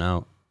album's coming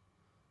out.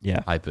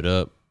 Yeah. Hype it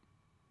up.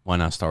 Why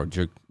not start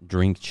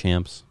Drink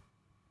Champs?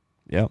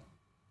 Yep.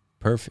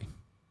 Perfect.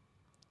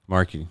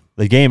 Marketing.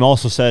 The Game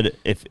also said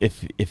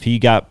if he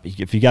got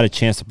a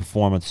chance to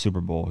perform at the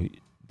Super Bowl,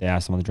 they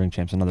asked him on the Drink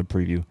Champs, another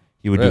preview,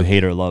 he would do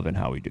Hate or Love and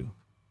How We Do.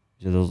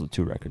 So those are the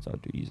two records I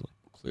would do easily.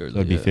 Clearly, so it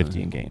would be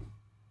 50 in Game.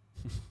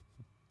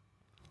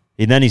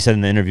 And then he said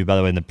in the interview, by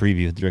the way, in the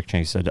preview, the Drake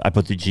Chang said, I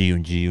put the G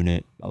in G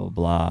Unit, blah, blah,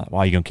 blah. Why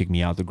are you going to kick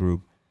me out of the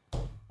group?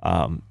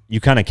 You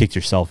kind of kicked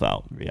yourself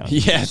out, to be honest.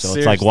 Yeah, so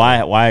it's like,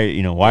 why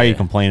are you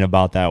complaining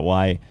about that?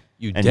 Why?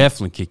 You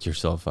definitely kicked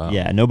yourself out.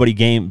 Yeah, nobody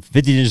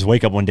 50 didn't just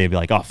wake up one day and be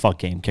like, oh, fuck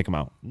Game, kick him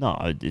out. No,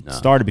 it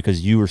started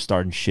because you were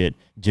starting shit.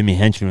 Jimmy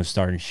Henchman was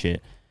starting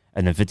shit.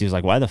 And then 50 was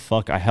like, why the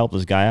fuck I helped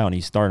this guy out and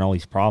he's starting all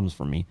these problems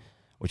for me,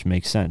 which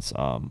makes sense.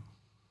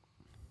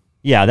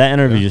 Yeah, that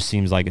interview just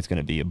seems like it's going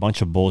to be a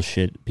bunch of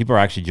bullshit. People are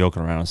actually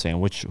joking around and saying,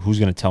 who's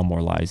going to tell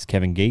more lies,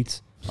 Kevin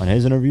Gates on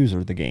his interviews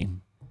or the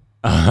Game?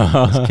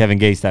 Kevin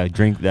Gates,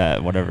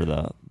 whatever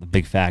the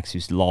big facts,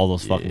 used to all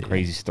those fucking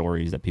crazy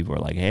stories that people are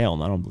like, hell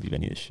no, I don't believe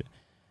any of this shit.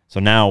 So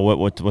now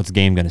what's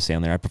Game going to say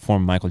on there? I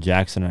performed Michael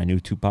Jackson and I knew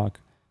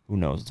Tupac. Who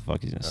knows what the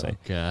fuck he's going to say?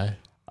 Okay.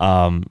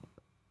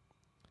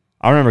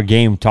 I remember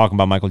Game talking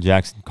about Michael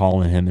Jackson,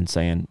 calling him and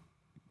saying,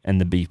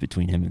 end the beef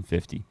between him and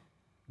 50.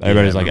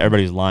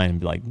 Everybody's lying and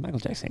be like, Michael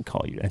Jackson didn't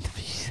call you to end the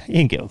beef. He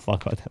didn't give a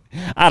fuck about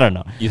that. I don't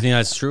know. You think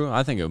that's true?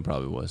 I think it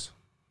probably was.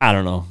 I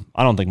don't know.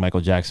 I don't think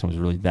Michael Jackson was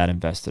really that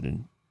invested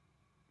in.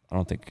 I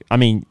don't think. I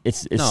mean, it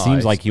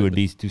seems like he would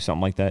do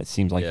something like that. It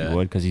seems like he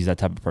would because he's that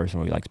type of person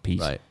where he likes peace.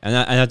 Right. And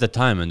at the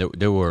time, and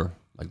they were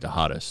like the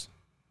hottest.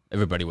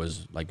 Everybody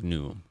was like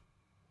knew him.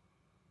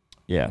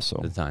 Yeah.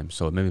 So at the time,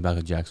 so maybe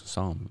Michael Jackson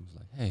saw him and was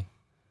like, "Hey."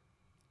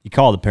 He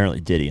called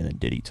apparently Diddy, and then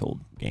Diddy told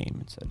Game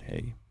and said,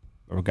 "Hey,"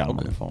 or got him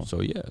on the phone.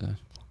 So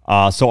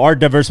yeah. So our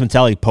Diverse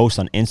Mentality post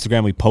on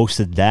Instagram, we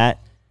posted that,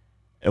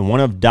 and one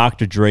of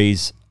Dr.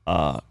 Dre's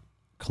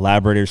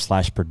collaborators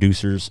 /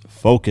 producers,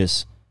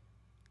 Focus,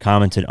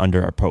 commented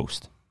under our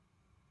post,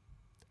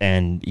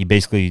 and he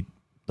basically,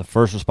 the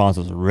first response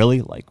was, "Really?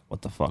 Like,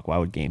 what the fuck? Why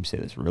would Game say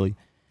this? Really?"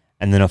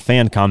 And then a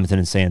fan commented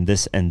and saying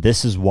this, and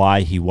this is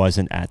why he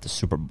wasn't at the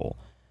Super Bowl.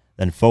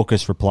 Then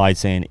Focus replied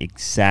saying,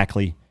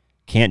 "Exactly.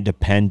 Can't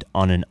depend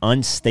on an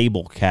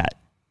unstable cat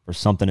for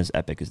something as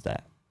epic as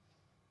that."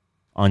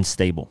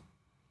 Unstable.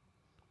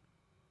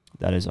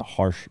 That is a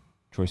harsh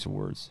choice of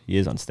words. He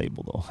is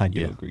unstable, though. I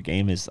do agree.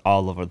 Game is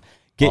all over.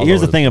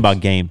 Here's the thing about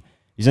Game.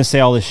 He's going to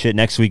say all this shit.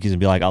 Next week, he's going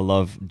to be like, I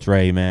love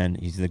Dre, man.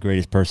 He's the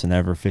greatest person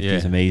ever. 50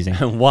 is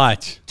amazing.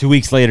 Watch. 2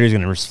 weeks later, he's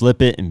going to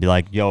flip it and be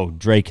like, yo,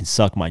 Dre can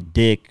suck my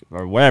dick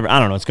or whatever. I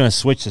don't know. It's going to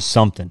switch to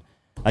something.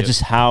 That's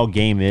just how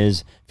Game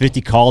is. 50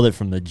 called it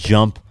from the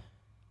jump.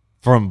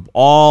 From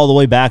all the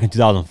way back in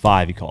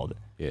 2005, he called it.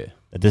 Yeah.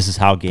 That this is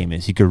how Game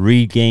is. He could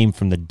read Game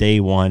from the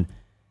day one.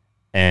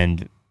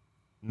 And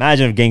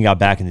imagine if Game got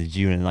back into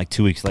June and like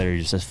 2 weeks later, he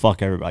just says,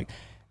 fuck everybody.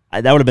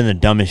 That would have been the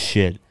dumbest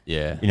shit.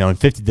 Yeah. And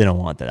 50 didn't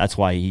want that. That's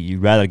why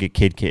you'd rather get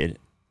Kid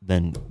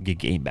than get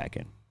Game back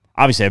in.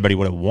 Obviously, everybody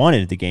would have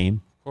wanted the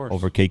Game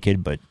over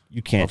Kid, but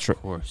you can't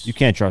you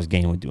can't trust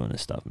Game with doing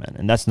this stuff, man.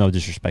 And that's no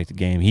disrespect to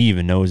Game. He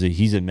even knows it.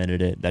 He's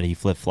admitted it, that he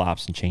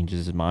flip-flops and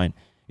changes his mind.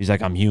 He's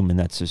like, I'm human.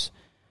 That's just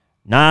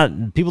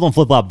not – people don't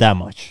flip-flop that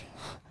much.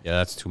 Yeah,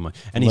 that's too much.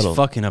 And he's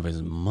fucking up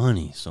his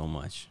money so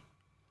much.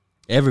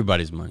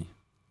 Everybody's money.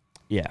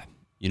 Yeah.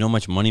 You know how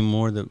much money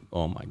more than –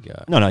 oh, my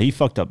God. No, he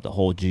fucked up the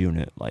whole G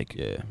Unit,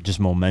 just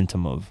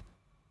momentum of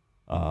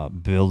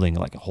building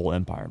like a whole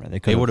empire, man.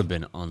 They would have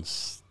been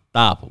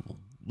unstoppable.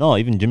 No,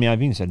 even Jimmy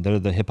Iovine said they're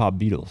the hip-hop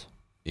Beatles.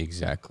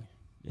 Exactly.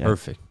 Yeah.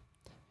 Perfect.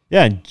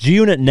 Yeah, G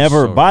Unit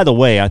never – by the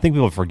way, I think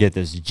people forget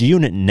this. G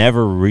Unit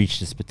never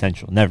reached its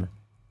potential. Never.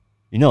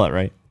 You know that,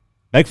 right?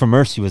 Beg for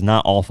Mercy was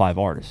not all 5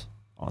 artists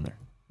on there.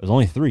 There was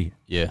only 3.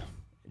 Yeah.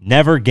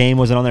 Never Game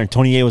wasn't on there, and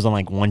 28 was on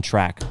like one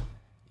track.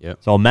 Yep.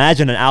 So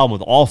imagine an album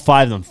with all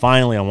 5 of them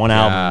finally on one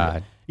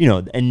album.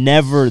 And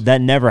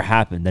that never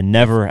happened. That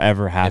never,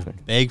 ever happened.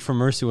 If Beg for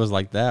Mercy was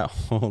like that,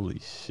 holy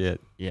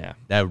shit. Yeah.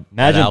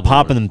 Imagine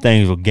popping them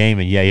things with Game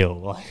and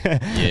Yayo.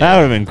 That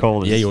would have been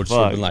cold as fuck. Yayo would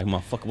have been like,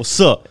 motherfucker, what's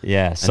up?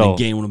 Yeah. And then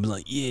Game would have been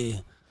like, yeah.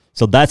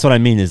 So that's what I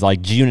mean is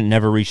like G-Unit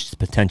never reached its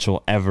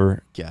potential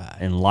ever God,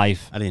 in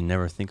life. I didn't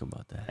never think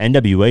about that.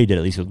 NWA did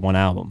at least with one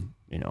album,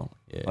 Yeah.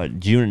 But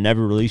G-Unit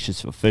never released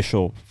its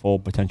official full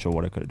potential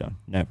what it could have done.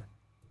 Never.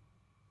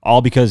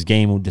 All because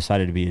Game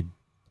decided to be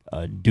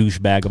a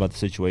douchebag about the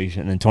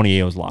situation, and then Tony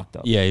A was locked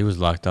up. Yeah, he was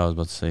locked out. I was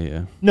about to say,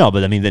 yeah. No,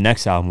 but I mean the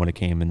next album would have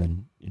came, and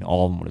then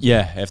all of them would have.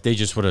 Yeah, if they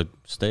just would have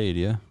stayed,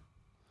 yeah.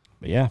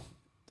 But yeah.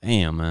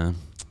 Damn, man.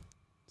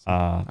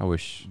 I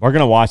wish. We're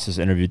gonna watch this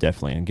interview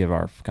definitely and give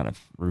our kind of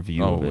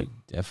review of We it.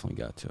 definitely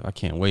got to. I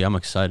can't wait. I'm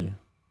excited.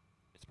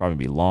 It's probably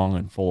gonna be long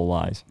and full of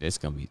lies. It's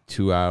gonna be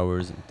 2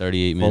 hours and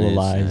 38 Full minutes. of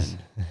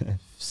lies.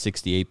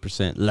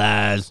 68%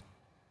 lies.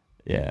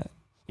 Yeah.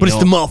 But it's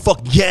the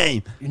motherfucking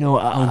game. I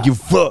don't give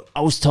a fuck.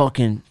 I was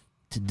talking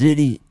to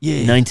Diddy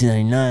in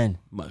 1999.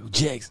 Michael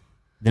Jackson.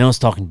 Then I was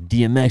talking to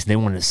DMX. They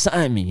wanted to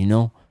sign me,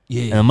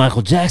 Yeah. And then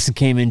Michael Jackson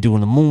came in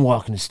doing the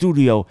moonwalk in the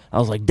studio. I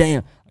was like,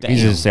 damn. He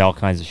used to say all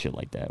kinds of shit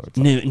like that. Where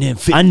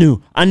it's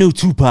like, I knew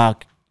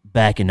Tupac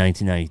back in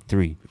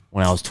 1993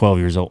 when I was 12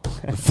 years old.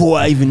 Before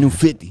I even knew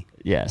 50.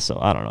 Yeah, so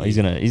I don't know. He's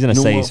gonna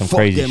say some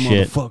crazy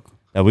shit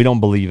that we don't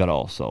believe at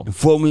all. So and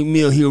 4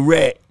 McMill, he a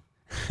rat.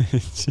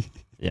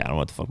 yeah, I don't know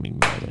what the fuck me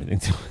or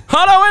anything.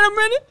 Hold on, wait a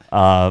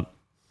minute.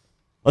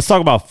 Let's talk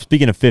about,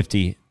 speaking of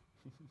 50,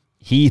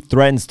 he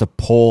threatens to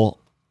pull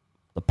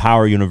the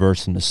Power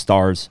Universe from the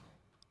Starz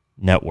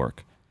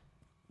network.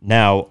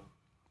 Now,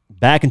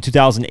 back in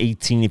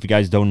 2018, if you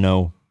guys don't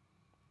know,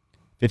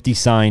 50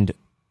 signed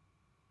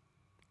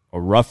a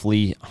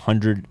roughly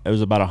it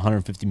was about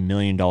 $150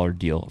 million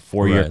deal, a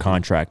 4-year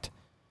contract.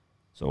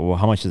 So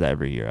how much is that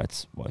every year?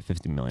 That's what,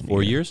 $50 million.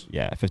 4 years?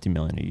 Yeah, $50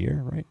 million a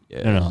year, right?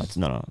 Yeah. No, it's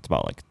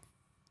about like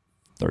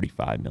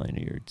 $35 million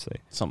a year, you'd say.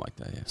 Something like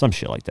that, yeah. Some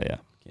shit like that, yeah.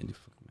 Can't do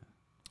fucking math.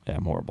 Yeah,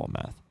 I'm horrible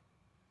at math.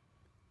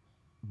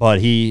 But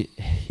he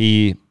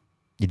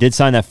did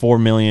sign that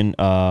 $4 million.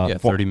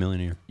 $30 million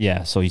a year.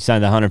 Yeah, so he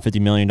signed the $150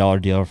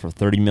 million deal for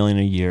 $30 million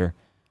a year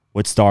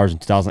with Starz in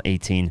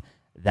 2018.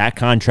 That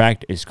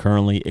contract is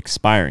currently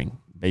expiring.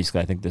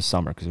 Basically, I think this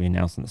summer, because we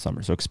announced in the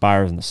summer. So it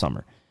expires in the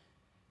summer.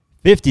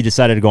 50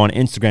 decided to go on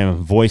Instagram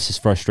and voice his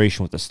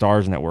frustration with the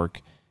Starz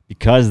network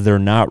because they're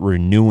not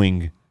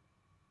renewing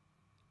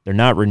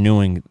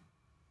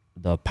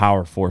the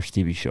Power Force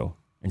TV show.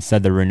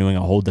 Instead, they're renewing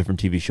a whole different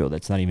TV show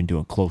that's not even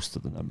doing close to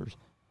the numbers.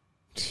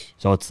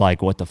 So it's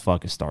like, what the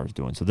fuck is Starz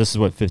doing? So this is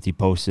what 50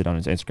 posted on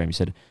his Instagram. He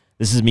said,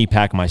 "This is me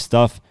packing my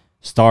stuff.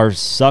 Starz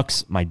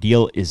sucks. My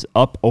deal is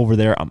up over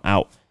there. I'm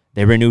out.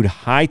 They renewed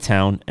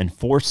Hightown, and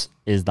Force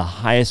is the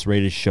highest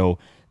rated show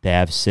they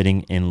have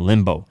sitting in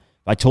limbo.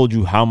 If I told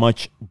you how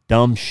much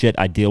dumb shit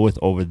I deal with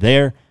over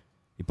there,"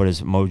 he put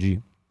his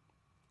emoji,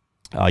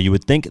 "you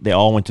would think they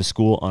all went to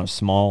school on a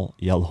small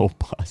yellow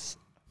bus."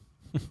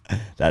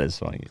 That is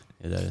funny.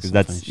 Yeah, that is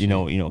that's you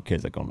know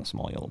kids that go on a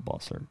small yellow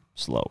bus are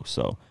slow.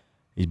 So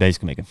he's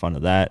basically making fun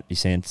of that. He's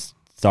saying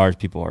Starz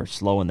people are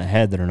slow in the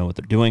head. They don't know what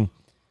they're doing.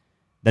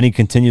 Then he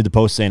continued the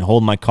post saying,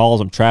 "Hold my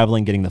calls. I'm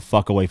traveling, getting the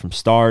fuck away from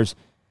Starz."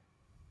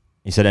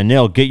 He said,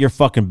 "Anil, get your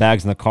fucking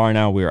bags in the car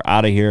now. We are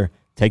out of here.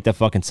 Take that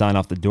fucking sign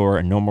off the door,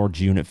 and no more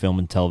G-Unit film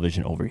and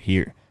television over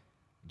here.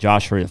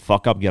 Josh, hurry the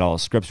fuck up. Get all the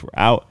scripts. We're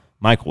out.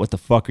 Michael, what the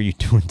fuck are you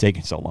doing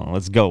taking so long?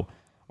 Let's go.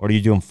 What are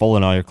you doing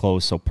folding all your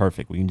clothes so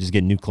perfect? We can just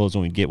get new clothes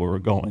when we get where we're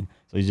going."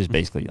 So he's just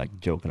basically like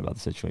joking about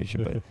the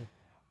situation. But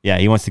yeah,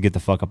 he wants to get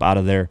the fuck up out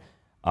of there.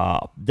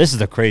 This is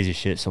the crazy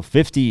shit. So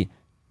 50,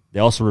 they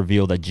also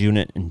revealed that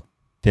G-Unit and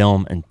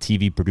film and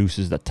TV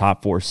produces the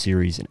top 4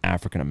 series in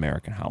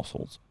African-American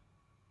households.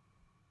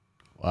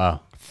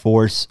 Wow.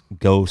 Force,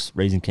 Ghost,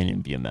 Raising Kanan,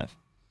 and BMF.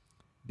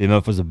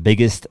 BMF was the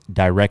biggest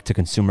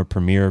direct-to-consumer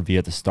premiere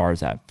via the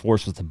Starz app.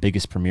 Force was the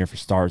biggest premiere for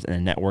Starz in the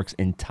network's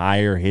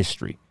entire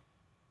history.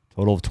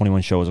 Total of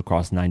 21 shows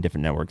across 9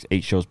 different networks.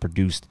 8 shows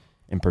produced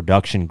in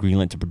production,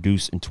 greenlit to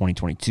produce in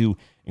 2022,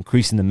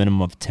 increasing the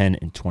minimum of 10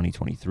 in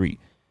 2023.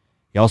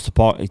 He also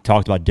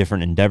talked about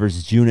different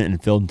endeavors G-Unit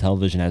and film and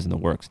television has in the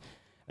works.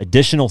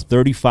 Additional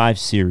 35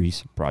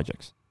 series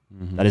projects.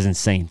 Mm-hmm. That is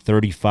insane.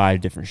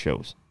 35 different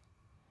shows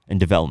in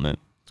development.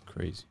 It's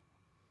crazy.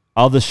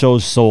 Of the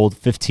shows sold,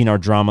 15 are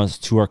dramas,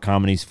 2 are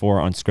comedies,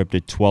 4 are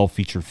unscripted, 12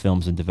 feature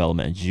films in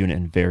development at G-Unit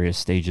in various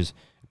stages,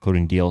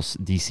 including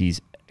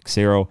DC's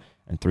Xero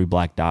and 3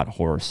 Black Dot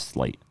horror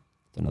slate.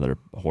 It's another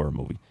horror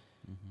movie.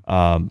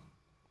 Mm-hmm.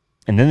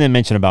 And then they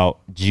mentioned about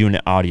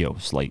G-Unit Audio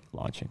slate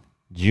launching.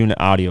 G-Unit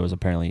Audio is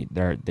apparently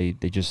they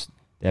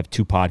have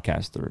 2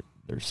 podcasts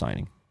they're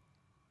signing.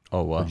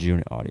 Oh wow. For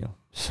G-Unit Audio.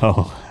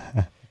 So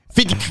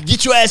 50,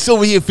 get your ass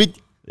over here, 50.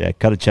 Yeah,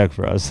 cut a check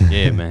for us.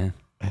 Yeah, man.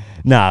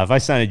 Nah, if I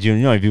sign a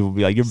G-Unit, people will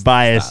be like, "You're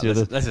biased."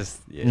 Let's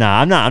just. Yeah.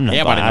 Nah, I'm not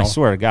biased. I know.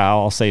 swear to God,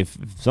 I'll say if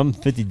some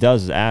 50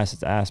 does is ass,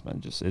 it's ass, man.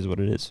 It just is what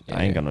it is. Yeah,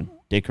 I ain't gonna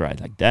dick ride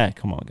like that.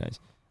 Come on, guys.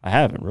 I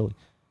haven't really.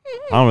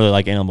 I don't really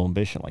like Animal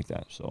Ambition like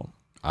that. So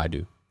I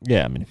do.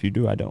 yeah, I mean, if you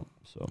do, I don't.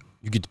 So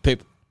You get the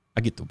paper.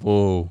 I get the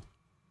whoa.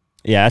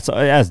 yeah, it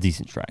has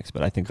decent tracks,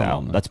 but I think the Come on,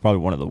 album man. that's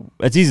probably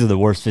it's easily the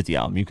worst 50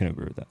 album. You can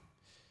agree with that.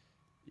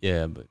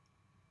 Yeah, but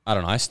I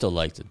don't know. I still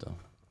liked it though.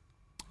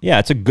 Yeah,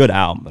 it's a good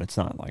album, but it's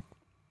not like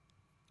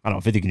I don't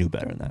know. 50 can do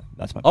better than that.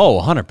 That's my.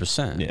 Oh,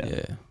 100%. Yeah.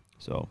 Yeah.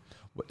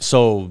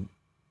 So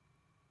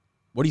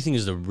what do you think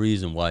is the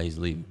reason why he's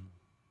leaving?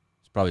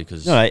 It's probably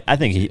because no, I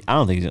think I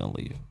don't think he's gonna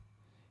leave.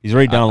 He's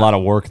already done a lot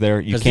of work there.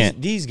 You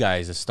can't. These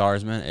guys, the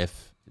stars, man.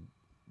 If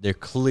they're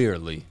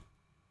clearly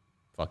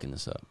fucking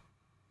this up.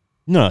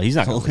 No, he's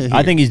not gonna leave.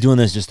 I think he's doing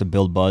this just to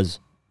build buzz,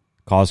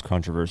 cause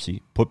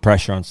controversy, put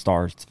pressure on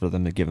stars for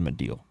them to give him a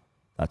deal.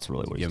 That's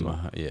really what he's doing.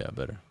 Yeah,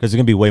 better. Because it's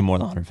gonna be way more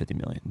than 150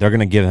 million. They're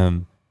gonna give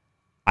him.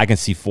 I can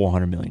see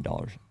 $400 million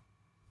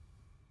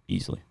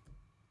easily.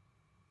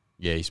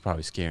 Yeah, he's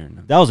probably scaring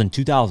them. That was in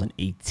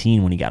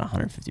 2018 when he got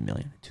 150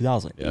 million.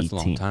 2018. Yeah, that's a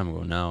long time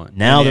ago now.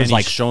 Now there's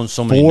like shown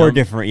so many four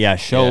different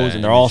shows,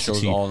 and they're all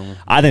succeeding.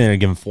 I think they're gonna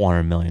give him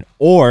 400 million,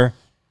 and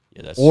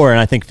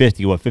I think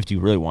 50. What 50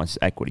 really wants is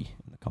equity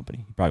in the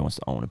company. He probably wants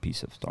to own a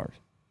piece of Stars.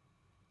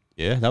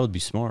 Yeah, that would be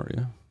smart.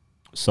 Yeah.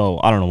 So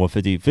I don't know what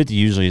 50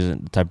 usually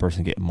isn't the type of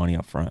person to get money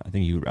up front. I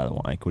think he would rather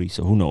want equity.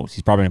 So who knows?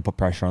 He's probably gonna put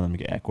pressure on them to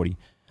get equity.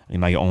 And he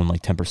might own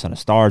like 10% of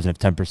Stars, and if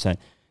 10%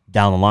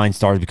 down the line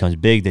Stars becomes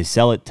big, they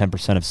sell it.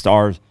 10% of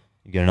Stars,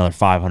 you get another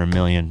 500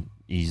 million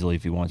easily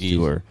if he wants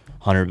to, or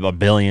 $100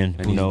 billion.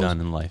 And he's done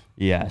in life.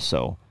 Yeah.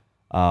 So,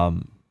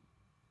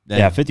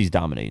 50's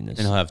dominating this.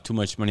 And he'll have too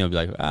much money. He'll be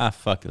like,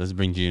 fuck it, let's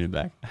bring Gina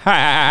back.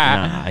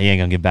 Nah, he ain't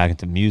gonna get back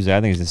into music.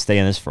 I think he's gonna stay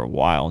in this for a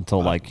while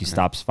until he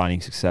stops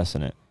finding success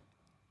in it,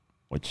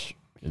 which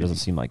it doesn't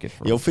seem like it.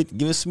 For Yo, 50,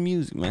 give us some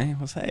music, man.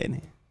 What's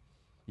happening?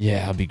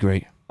 Yeah, that'd be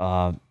great.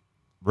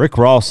 Rick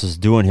Ross is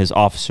doing his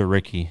Officer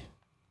Ricky.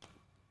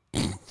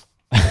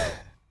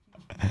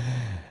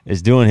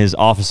 Is doing his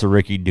Officer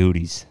Ricky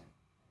duties.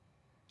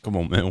 Come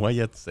on, man. Why you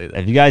have to say that?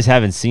 If you guys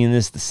haven't seen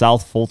this, the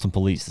South Fulton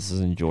Police, this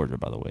is in Georgia,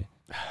 by the way.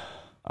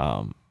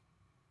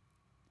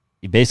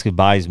 He basically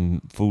buys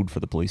food for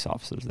the police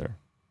officers there.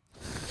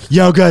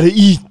 Y'all gotta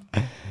eat.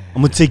 I'm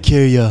gonna take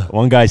care of y'all.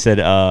 One guy said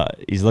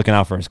he's looking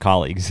out for his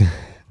colleagues.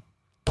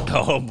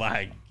 Oh,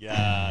 my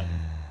God.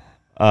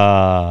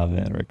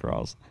 Man, Rick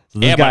Ross. So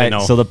this guy,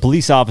 so the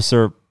police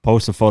officer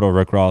posts a photo of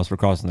Rick Ross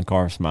in the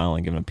car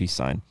smiling, giving a peace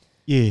sign.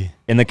 Yeah.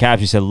 In the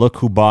caption, he said, "Look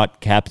who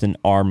bought Captain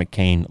R.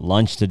 McCain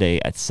lunch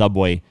today at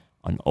Subway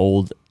on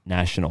Old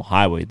National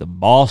Highway. The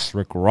boss,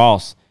 Rick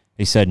Ross."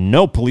 He said,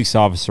 "No police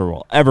officer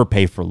will ever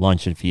pay for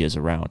lunch if he is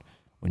around.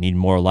 We need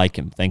more like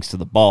him. Thanks to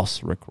the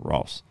boss, Rick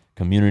Ross.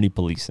 Community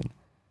policing."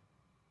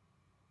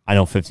 I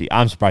know 50.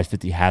 I'm surprised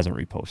 50 hasn't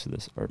reposted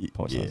this or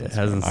posted this.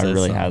 I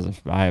really hasn't.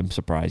 I am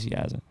surprised he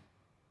hasn't.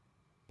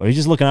 But he's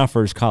just looking out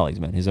for his colleagues,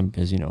 man. His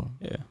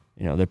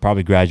they're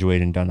probably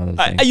graduated and done other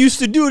things. I used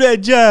to do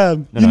that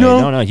job.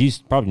 No. He's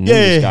probably knew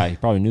this guy. He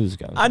probably knew this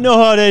guy. I know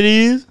how that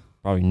is.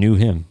 Probably knew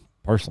him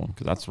personally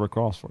because that's Rick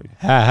Ross for you.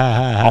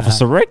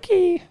 Officer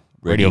Ricky.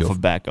 Radio for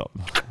backup.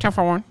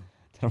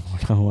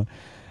 10-for-1.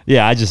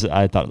 Yeah, I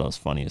thought that was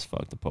funny as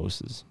fuck. The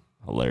post is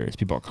hilarious.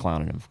 People are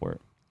clowning him for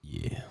it.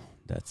 Yeah,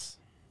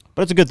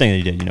 but it's a good thing that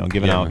he did,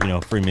 giving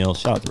out, free meals.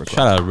 Shout out to Rick Ross.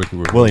 Shout out to Ricky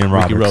William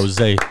Roberts. Ricky Rose.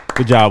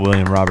 Good job,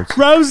 William Roberts.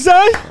 Rose.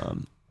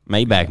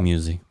 Maybach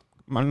music.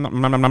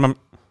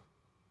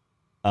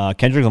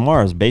 Kendrick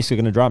Lamar is basically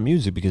going to drop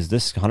music because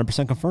this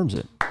 100% confirms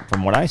it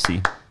from what I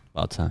see.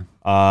 About time.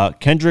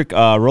 Kendrick,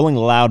 Rolling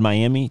Loud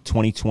Miami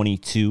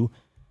 2022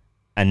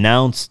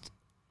 announced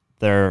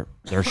their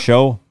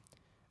show.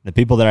 The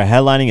people that are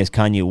headlining is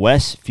Kanye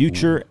West,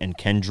 Future, and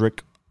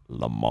Kendrick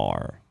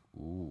Lamar.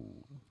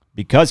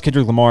 Because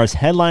Kendrick Lamar is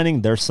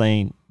headlining, they're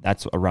saying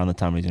that's around the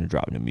time he's going to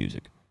drop new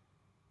music.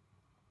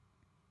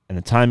 And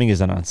the timing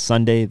is on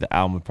Sunday. The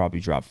album would probably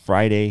drop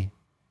Friday.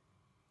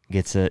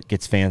 Gets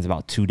fans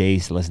about 2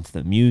 days to listen to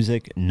the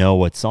music, know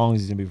what songs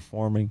he's going to be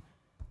performing,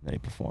 and then he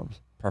performs.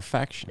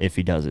 Perfection. If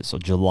he does it. So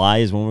July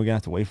is when we're going to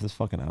have to wait for this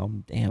fucking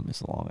album. Damn,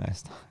 it's a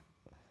long-ass time.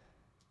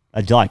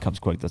 July comes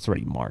quick. That's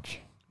already March.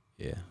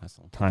 Yeah. That's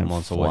time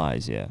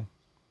flies, yeah.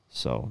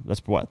 So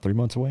that's what, 3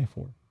 months away?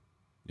 4?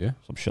 Yeah.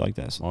 Some shit like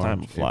that. So March, time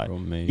will fly. April,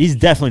 May. He's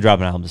definitely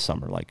dropping an album this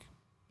summer.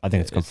 I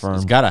think it's confirmed.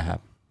 It's got to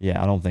happen.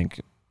 Yeah, I don't think...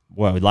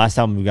 Well, the last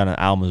time we got an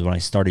album was when I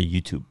started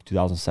YouTube,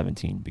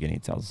 2017, beginning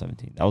of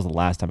 2017. That was the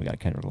last time we got a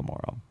Kendrick Lamar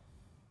album.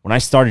 When I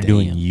started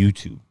doing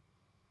YouTube,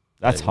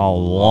 that's how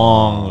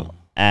long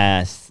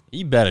ass.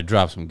 He better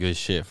drop some good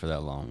shit for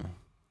that long.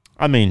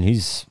 I mean,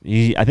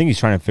 I think he's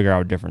trying to figure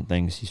out different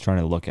things. He's trying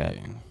to look at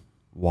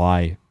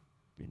why,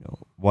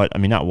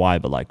 not why,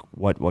 but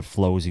what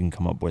flows he can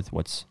come up with.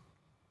 What's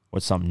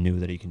something new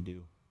that he can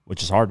do,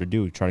 which is hard to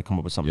do. Try to come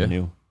up with something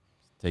new.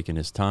 Taking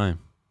his time.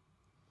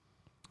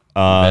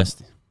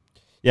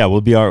 Yeah,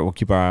 we'll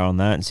keep our eye on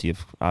that and see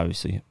if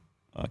obviously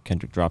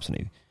Kendrick drops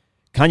anything.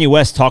 Kanye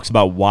West talks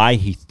about why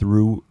he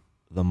threw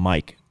the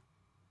mic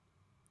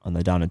on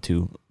the Down to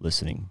 2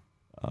 listening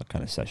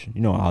kind of session. You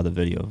know how the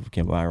video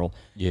came viral.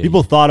 Yeah,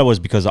 people thought it was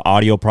because of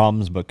audio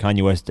problems, but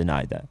Kanye West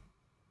denied that.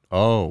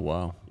 Oh,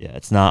 wow. Yeah,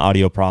 it's not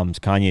audio problems.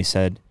 Kanye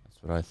said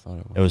that's what I thought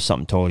it was. It was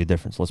something totally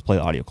different. So let's play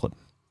the audio clip.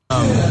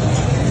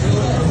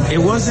 It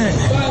wasn't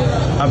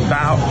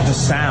about the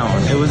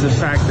sound. It was the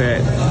fact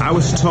that I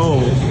was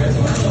told,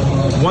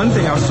 one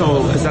thing I was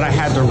told is that I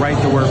had to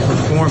write the word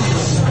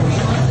performance.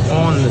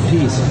 on the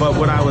piece. But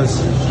what I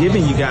was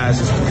giving you guys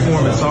is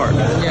performance art.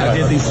 I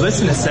did these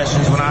listening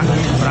sessions when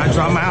I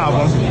drop my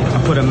album.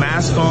 I put a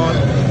mask on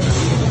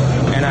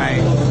and I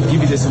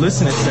give you this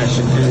listening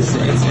session. It's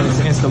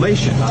an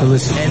installation to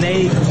listen. And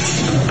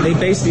they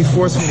basically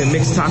forced me to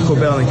mix Taco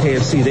Bell and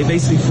KFC. They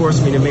basically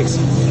forced me to mix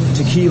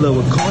tequila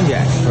with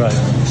cognac. Right.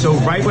 So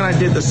right when I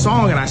did the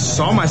song and I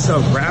saw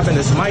myself grabbing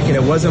this mic and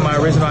it wasn't my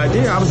original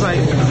idea, I was like,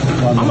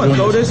 I'm gonna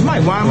throw this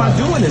mic. Why am I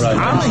doing this?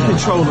 I'm in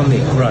control of me.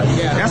 Right.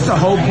 That's the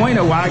whole point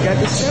of why I got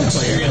the Cent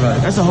player.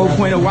 Right. That's the whole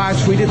point of why I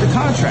tweeted the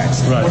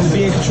contracts. Right. To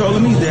be in control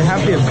of me, to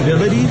have the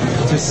ability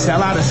to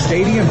sell out a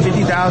stadium,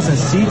 50,000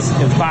 seats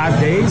in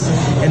 5 days,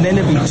 and then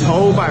to be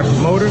told by a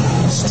promoter,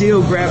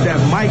 still grab that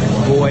mic,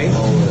 boy.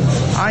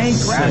 I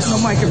ain't grabbing no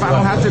mic if I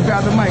don't have to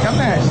grab the mic. I'm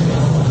mad.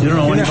 You don't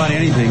owe anybody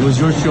anything. It was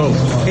your show.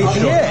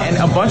 Yeah, and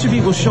a bunch of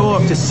people show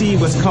up to see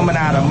what's coming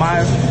out of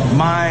my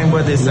mind,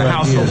 whether it's a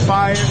house on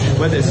fire,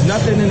 whether it's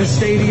nothing in the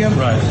stadium.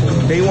 Right.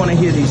 They want to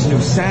hear these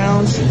new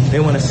sounds. They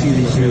want to see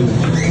these new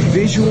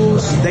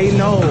visuals. They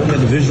know. Yeah,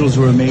 the visuals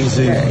were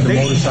amazing. The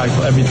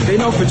motorcycle, everything. They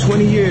know for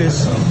 20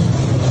 years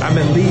I've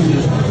been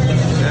leading,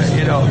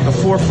 the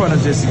forefront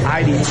of this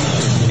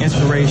ideation,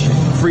 inspiration,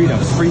 freedom,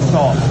 free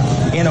thought,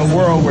 in a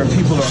world where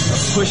people are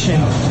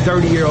pushing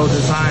 30-year-old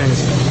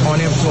designs on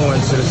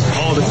influencers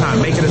all the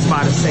time, making us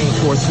buy the same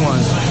Force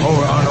Ones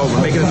over and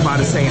over, making us buy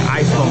the same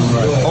iPhone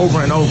over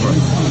and over.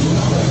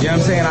 You know what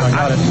I'm saying?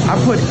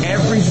 I put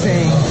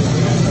everything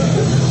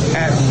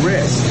at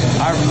risk.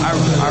 I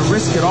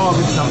risk it all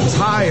because I'm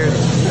tired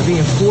of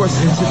being forced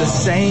into the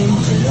same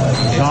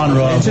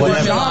genre of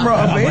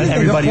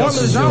everybody else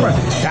is doing.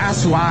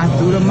 That's why I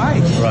threw the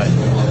mic. Right.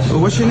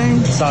 What's your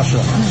name? Sasha.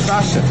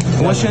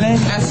 What's your name?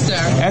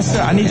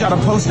 Esther. I need y'all to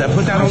post that.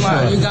 Put that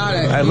online. You got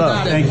it. I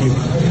love it. Thank you.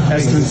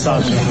 Esther and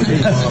Sasha.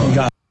 You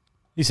got it.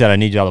 He said, I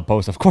need y'all to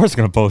post. Of course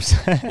they're going to post.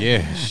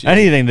 Yeah. Shit.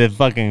 Anything that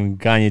fucking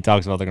Kanye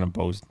talks about, they're going to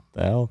post.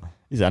 The hell?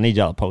 He said, I need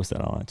y'all to post that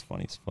on. It's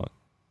funny as fuck.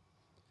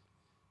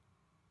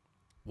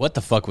 What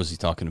the fuck was he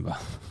talking about?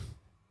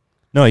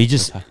 No, he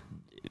just,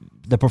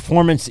 the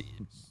performance,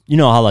 you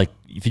know how like,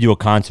 if you do a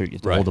concert, you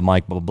have to hold the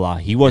mic, blah, blah,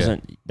 blah.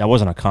 That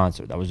wasn't a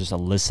concert. That was just a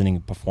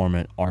listening,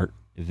 performant art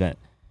event.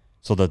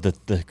 So the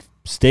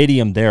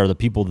stadium there, the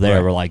people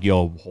there were like,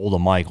 yo, hold a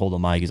mic.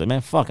 He's like,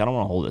 man, fuck, I don't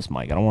want to hold this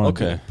mic. I don't want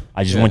to.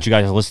 I just want you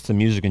guys to listen to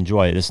music,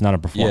 enjoy it. This is not a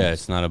performance. Yeah,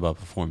 it's not about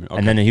performing. Okay.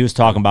 And then he was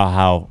talking about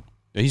how,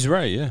 he's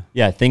right, yeah.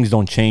 yeah, things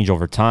don't change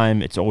over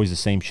time. It's always the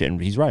same shit. And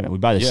he's right, man. We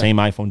buy the same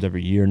iPhones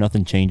every year.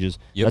 Nothing changes.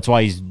 Yep. That's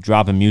why he's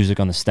dropping music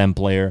on the stem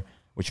player,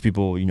 which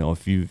people,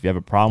 if you have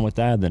a problem with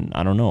that, then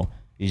I don't know.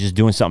 He's just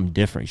doing something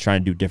different. He's trying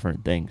to do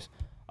different things.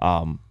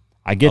 I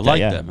get that. I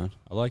like that, man.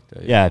 I like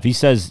that. Yeah, if he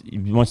says he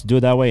wants to do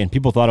it that way, and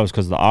people thought it was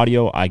because of the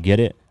audio, I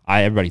get it.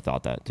 Everybody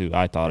thought that, too.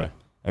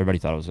 Everybody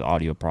thought it was an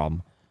audio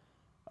problem.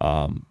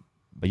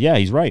 But yeah,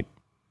 he's right.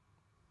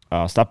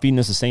 Stop feeding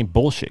us the same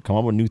bullshit. Come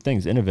up with new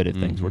things, innovative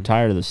things. We're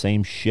tired of the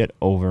same shit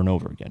over and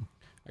over again.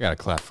 I got to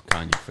clap for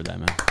Kanye for that,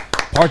 man.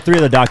 Part 3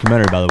 of the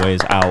documentary, by the way,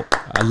 is out.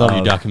 I love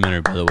your documentary,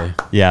 by the way.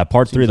 Yeah,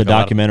 part 3 of the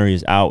documentary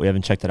is out. We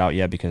haven't checked it out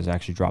yet because it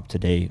actually dropped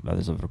today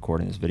as of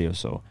recording this video.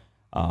 So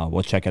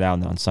we'll check it out,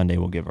 and then on Sunday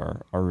we'll give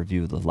our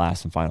review of the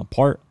last and final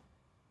part,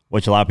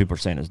 which a lot of people are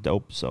saying is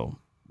dope. So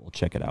we'll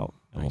check it out,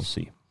 and we'll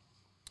see.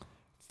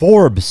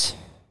 Forbes,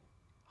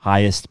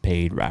 highest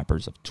paid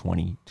rappers of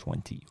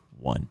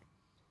 2021.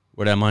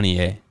 Where that money,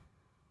 eh?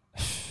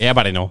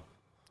 Everybody know.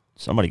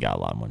 Somebody got a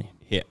lot of money.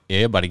 Yeah,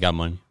 everybody got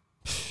money.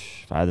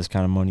 If I had this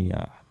kind of money,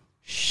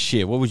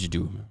 shit, what would you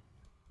do, man?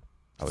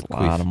 I would a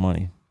lot of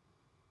money.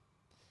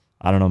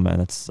 I don't know, man.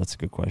 That's a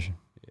good question.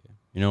 Yeah.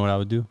 You know what I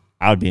would do?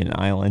 I would be an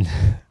island.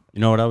 You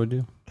know what I would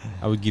do?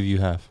 I would give you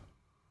half.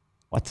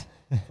 What?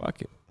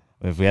 Fuck it.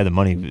 If we had the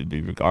money, it'd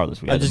be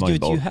regardless. I'd just give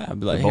it to you half.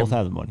 Like, we both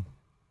have the money.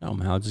 No,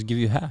 man, I'll just give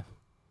you half.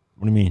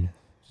 What do you mean?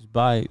 Just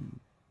buy.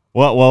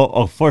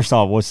 Well. First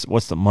off,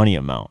 what's the money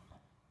amount?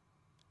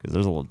 Because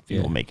there's a lot of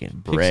people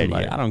making bread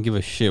here. I don't give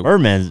a shit.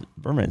 Birdman's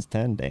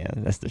 10.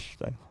 Damn, that's the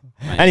shit.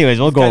 Anyways,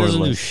 we'll go over the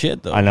list. Do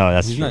shit though. I know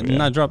that's he's true. He's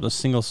not dropped a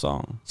single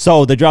song.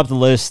 So they dropped the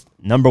list.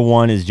 Number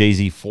 1 is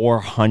Jay-Z,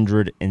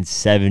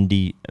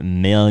 $470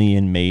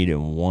 million made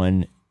in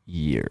 1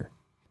 year,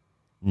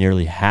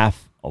 nearly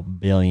 $500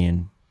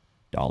 million.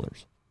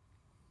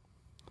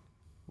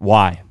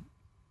 Why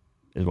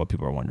is what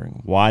people are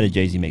wondering. Why did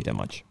Jay-Z make that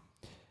much?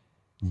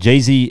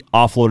 Jay-Z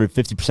offloaded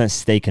 50%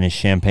 stake in his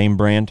champagne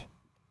brand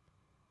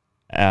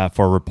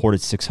for a reported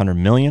 $600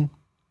 million.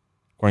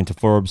 According to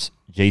Forbes,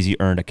 Jay-Z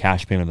earned a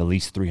cash payment of at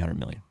least $300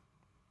 million.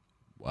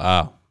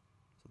 Wow.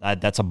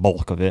 That's a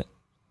bulk of it.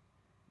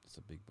 That's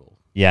a big bulk.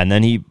 Yeah, and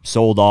then he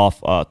sold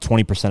off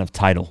 20% of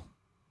Tidal,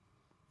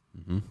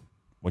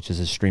 which is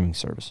his streaming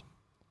service.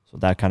 So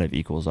that kind of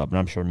equals up. And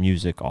I'm sure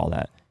music, all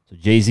that. So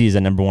Jay-Z is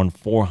at number 1,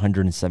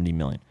 $470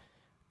 million.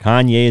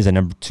 Kanye is at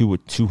number 2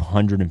 with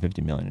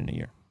 $250 million in a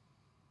year.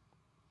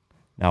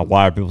 Now,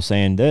 why are people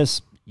saying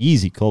this?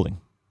 Yeezy clothing.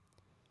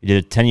 He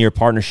did a 10-year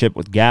partnership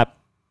with Gap.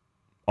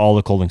 All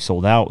the clothing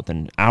sold out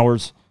within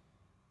hours.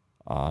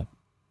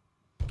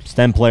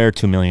 Stem player,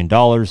 $2 million.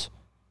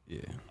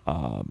 Yeah.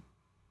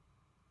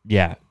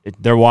 Yeah,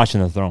 they're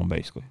watching the throne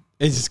basically.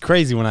 It's just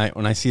crazy when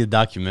I see a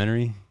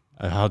documentary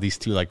of how these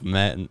two like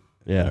met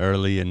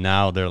early, and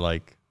now they're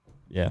like,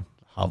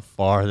 how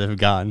far they've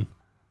gotten.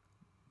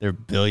 They're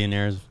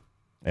billionaires.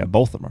 Yeah,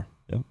 both of them are.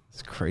 Yep.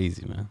 It's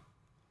crazy, man.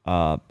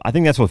 I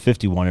think that's what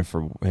 50 wanted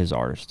for his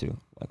artist too.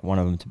 Like one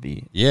of them to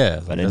be. Yeah,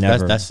 but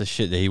that's the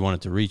shit that he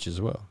wanted to reach as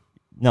well.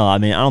 No, I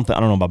mean I don't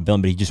know about Bill,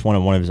 but he just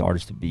wanted one of his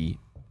artists to be.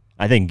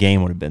 I think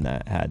Game would have been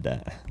had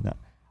that. No.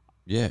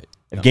 Yeah,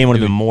 if Game would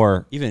have been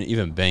more.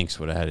 Even Banks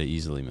would have had it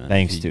easily, man.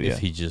 Banks if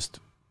he just,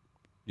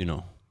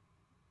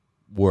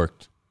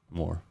 worked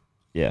more.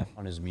 Yeah.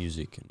 On his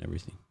music and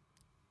everything.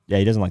 Yeah,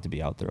 he doesn't like to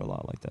be out there a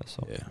lot like that.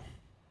 So yeah.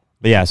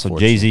 But yeah, so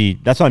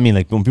Jay-Z, that's what I mean.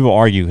 Like when people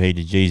argue, hey,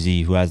 did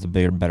Jay-Z, who has the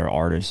bigger, better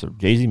artist, or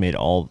Jay-Z made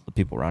all the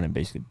people around him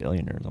basically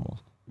billionaires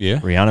almost. Yeah.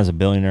 Rihanna's a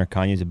billionaire.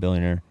 Kanye's a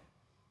billionaire.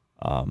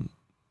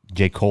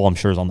 J. Cole, I'm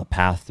sure, is on the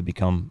path to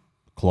become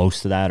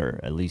close to that, or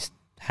at least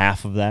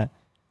half of that.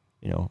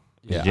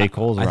 Yeah, J.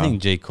 Cole's around. I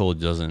think J. Cole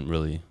doesn't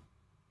really.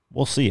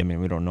 We'll see. I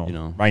mean, we don't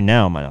know. Right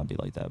now, it might not be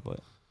like that, but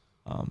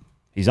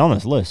he's on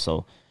this list.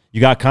 So you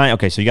got Kanye.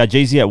 Okay, so you got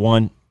Jay-Z at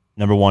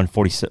number one,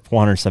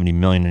 470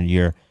 million in a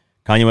year.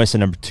 Kanye West at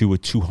number 2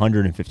 with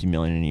 250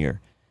 million in a year.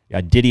 You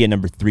got Diddy at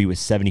number 3 with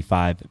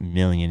 75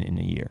 million in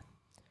a year.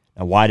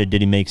 Now, why did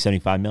Diddy make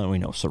 75 million? We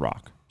know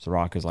Ciroc.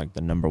 Ciroc is like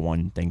the number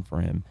one thing for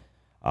him.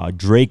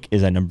 Drake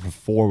is at number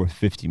 4 with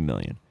 50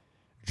 million.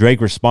 Drake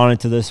responded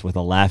to this with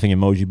a laughing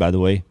emoji, by the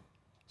way.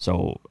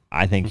 So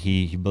I think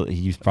he's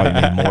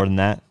probably made more than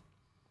that.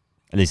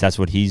 At least that's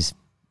what he's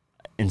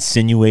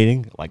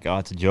insinuating. Like, oh,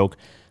 it's a joke.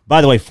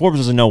 By the way, Forbes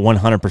doesn't know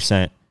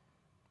 100%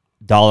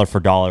 dollar for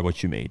dollar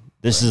what you made.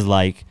 This is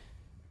like,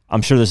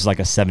 I'm sure this is like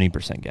a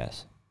 70%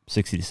 guess,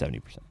 60 to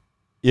 70%.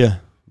 Yeah,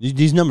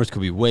 these numbers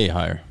could be way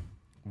higher.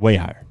 Way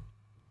higher.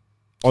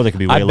 Or they could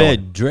be way lower. I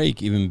bet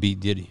Drake even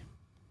beat Diddy.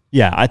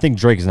 Yeah, I think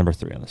Drake is number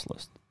 3 on this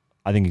list.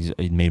 I think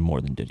he made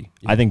more than Diddy.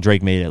 Yeah. I think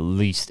Drake made at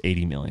least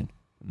 80 million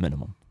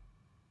minimum.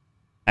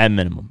 At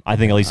minimum. I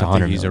think at least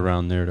 100 he's million.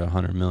 Around there to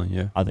 100 million,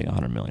 yeah. I think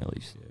 100 million at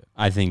least. Yeah.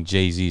 I think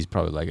Jay-Z is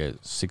probably like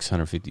at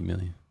 650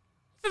 million.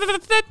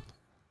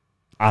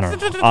 I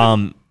don't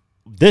know.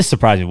 This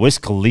surprised me. Wiz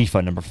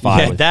Khalifa, number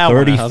 5, with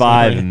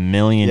 $35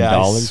 million.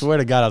 Yeah, I swear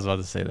to God, I was about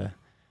to say that.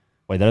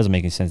 Wait, that doesn't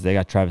make any sense. They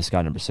got Travis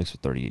Scott, number 6,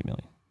 with 38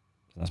 million.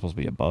 Is that supposed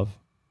to be above?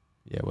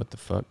 Yeah, what the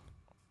fuck?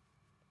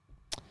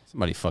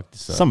 Somebody fucked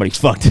this up. Somebody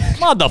fucked it.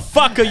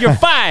 Motherfucker, you're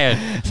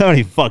fired.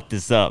 Somebody fucked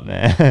this up,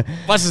 man.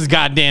 What's his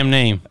goddamn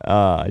name?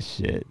 Oh,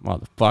 shit.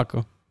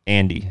 Motherfucker.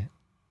 Andy.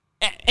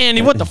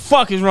 Andy, what the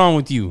fuck is wrong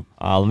with you?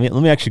 Let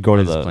me actually go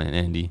to the playing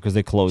Andy because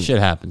they closed. Shit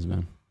happens,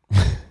 man.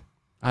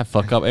 I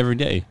fuck up every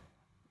day.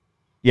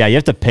 Yeah, you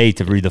have to pay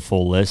to read the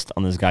full list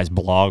on this guy's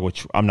blog,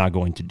 which I'm not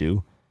going to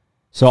do.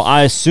 So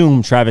I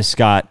assume Travis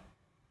Scott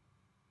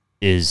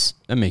is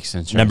that makes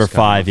sense. Number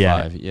 5,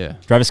 yeah.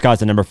 Travis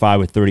Scott's at number 5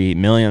 with 38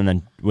 million, and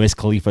then Wiz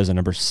Khalifa is at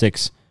number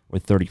 6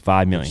 with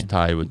 35 million.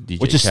 Tied with DJ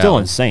which is still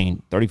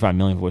insane. 35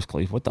 million for Wiz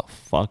Khalifa. What the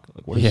fuck?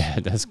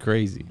 Like, that's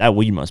crazy. That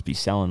weed must be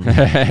selling.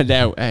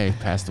 Hey,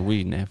 pass the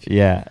weed, nephew.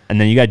 Yeah, and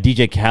then you got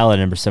DJ Khaled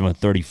at number 7 with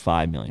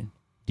 35 million.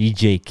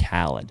 DJ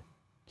Khaled.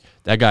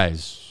 That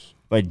guy's.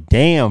 But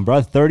damn,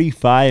 bro,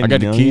 35 million. I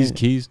got the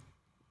keys.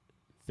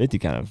 50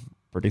 kind of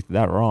predicted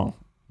that wrong.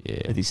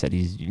 Yeah. 50 said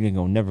you're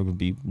gonna never gonna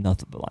be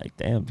nothing but like,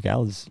 damn,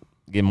 Khaled's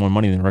getting more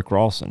money than Rick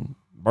Ross and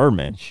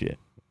Birdman shit.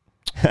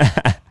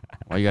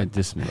 Why you gotta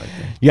diss me like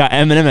that? You got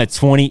Eminem at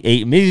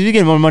 28. Maybe you're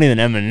getting more money than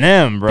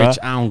Eminem, bro. Bitch,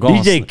 I don't go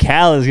DJ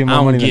Khaled's getting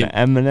more money than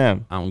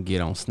Eminem. I don't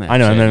get on Snapchat. I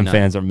know Eminem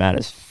fans are mad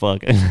as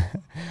fuck.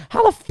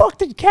 How the fuck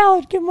did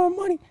Khaled get more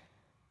money?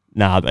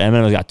 Nah, but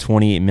Eminem's got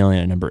 28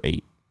 million at number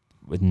 8.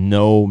 With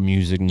no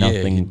music,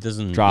 nothing he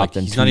doesn't, dropped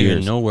like, in 2 years. He's not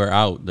even nowhere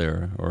out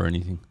there or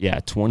anything. Yeah,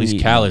 20.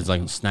 These Khaled's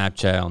like on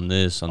Snapchat, on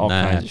this, on all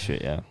that. All kinds of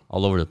shit, yeah.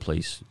 All over the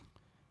place.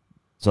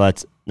 So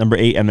that's number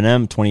 8,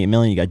 Eminem, 28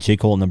 million. You got J.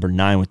 Cole, number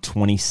 9 with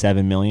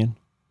 27 million,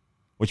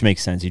 which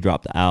makes sense. He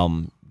dropped the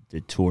album,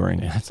 did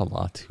touring. Yeah, that's a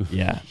lot, too.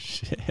 Yeah.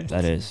 Shit.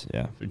 That is,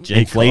 yeah.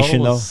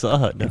 Inflation,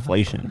 though.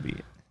 Inflation would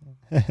be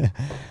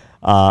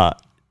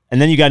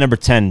and then you got number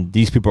 10.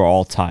 These people are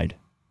all tied.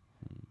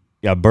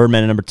 Yeah,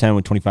 Birdman at number 10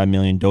 with 25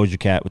 million. Doja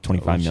Cat with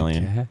 25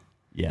 million. Cat?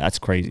 Yeah, that's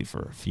crazy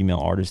for a female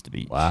artist to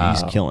be. Wow.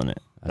 She's killing it.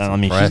 That's I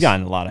mean, impressive. she's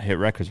gotten a lot of hit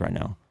records right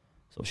now.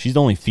 So she's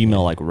the only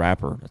female like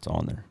rapper that's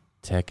on there.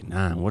 Tech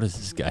 9. What is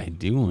this guy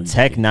doing?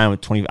 Tech 9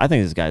 with 20. I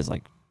think this guy's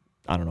like,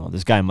 I don't know.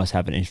 This guy must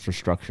have an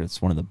infrastructure.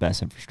 It's one of the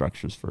best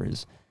infrastructures for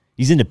his.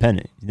 He's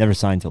independent. He's never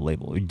signed to a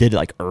label. He did it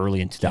like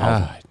early in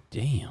 2000. God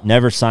damn.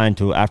 Never signed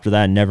to. After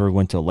that, never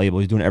went to a label.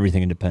 He's doing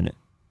everything independent.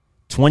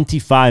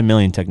 25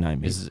 million Tech 9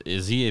 made.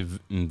 Is he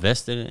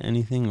invested in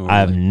anything? Or I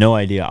have no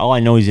idea. All I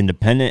know he's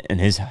independent,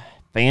 and his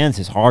fans,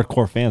 his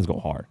hardcore fans, go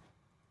hard.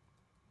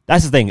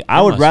 That's the thing.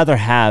 I would rather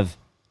have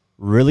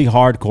really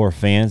hardcore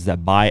fans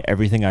that buy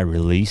everything I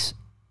release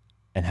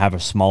and have a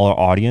smaller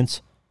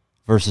audience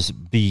versus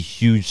be a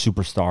huge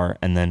superstar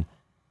and then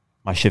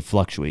my shit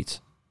fluctuates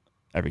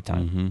every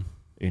time. Mm-hmm.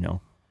 You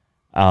know?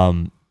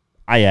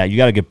 Yeah, you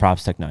got to give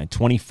props Tech 9.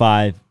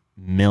 25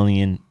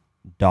 million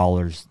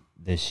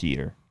this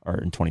year or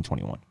in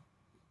 2021.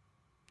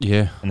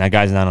 Yeah. And that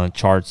guy's not on the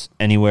charts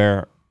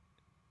anywhere.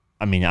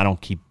 I mean, I don't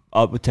keep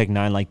up with Tech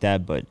Nine like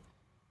that, but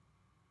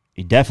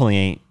he definitely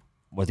ain't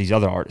what these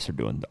other artists are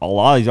doing. A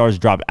lot of these artists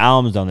drop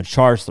albums on the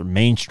charts. They're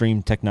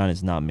mainstream. Tech Nine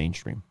is not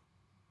mainstream.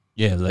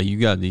 Yeah, like you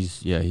got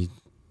these. Yeah,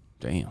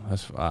 damn,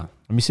 that's wow.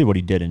 Let me see what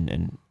he did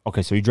in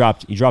okay, so he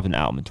dropped an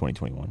album in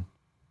 2021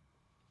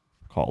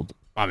 called.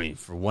 I mean,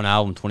 for one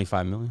album,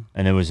 25 million,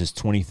 and it was his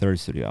 23rd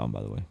studio album,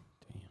 by the way.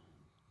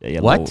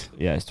 Yeah, what?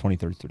 His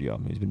 23rd studio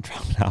album. He's been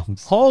dropping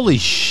albums. Holy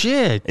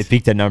shit! It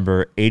peaked at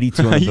number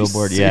 82 on the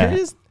Billboard.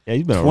 Serious? Yeah,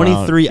 he's been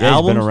 23 around.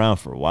 albums. He's been around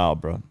for a while,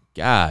 bro.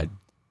 God.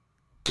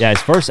 Yeah,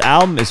 his first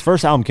album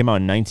came out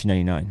in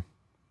 1999.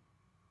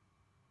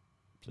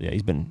 So yeah,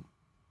 he's been.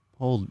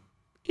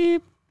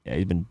 Beep. Yeah,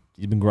 he's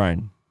been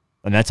grinding,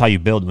 and that's how you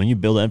build. When you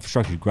build an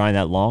infrastructure, you grind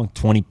that long,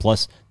 20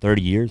 plus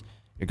 30 years.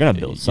 You're gonna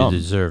build something.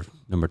 You deserve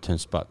number 10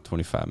 spot,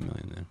 25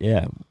 million. Then.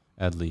 Yeah,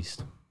 at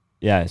least.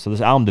 Yeah, so this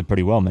album did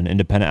pretty well, man.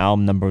 Independent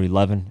album, number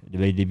 11.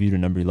 They debuted at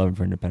number 11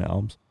 for independent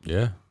albums.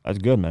 Yeah. That's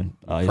good, man.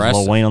 He's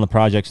Lil Wayne on the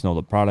project, Snow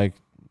the Product.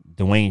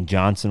 Dwayne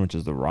Johnson, which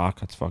is The Rock.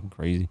 That's fucking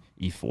crazy.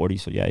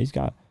 E40. So, yeah, he's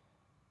got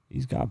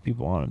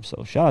people on him.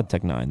 So, shout out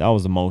Tech Nine. That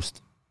was the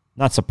most,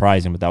 not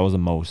surprising, but that was the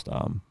most,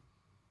 kind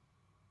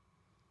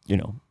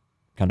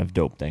of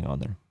dope thing on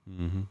there.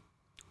 Mm-hmm.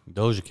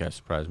 Doja Cat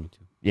surprised me,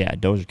 too. Yeah,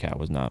 Doja Cat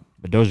was not.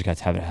 But Doja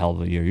Cat's having a hell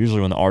of a year. Usually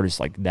when the artist,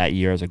 like, that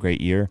year has a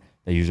great year,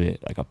 they usually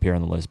like appear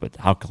on the list, but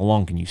how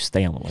long can you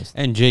stay on the list?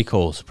 And J.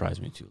 Cole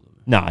surprised me too a little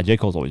bit. Nah, J.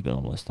 Cole's always been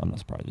on the list. I'm not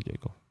surprised with J.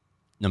 Cole.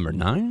 Number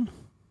 9?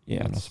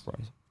 Yeah, I'm not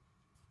surprised.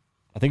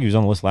 I think he was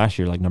on the list last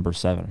year, like number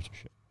 7 or some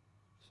shit.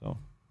 So,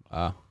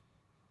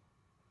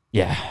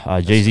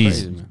 yeah,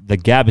 Jay-Z's crazy, the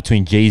gap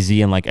between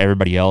Jay-Z and like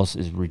everybody else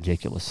is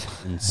ridiculous.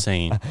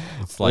 Insane.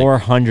 It's like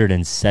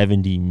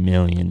 470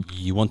 million.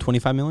 You want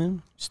 25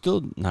 million?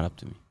 Still not up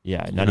to me.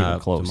 Yeah, not even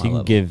close. He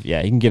can give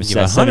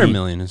 100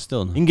 million and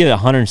still. He can give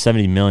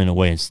 170 million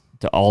away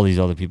to all these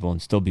other people and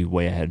still be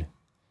way ahead,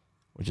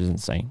 which is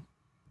insane.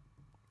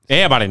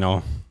 Everybody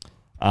know.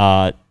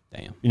 Damn.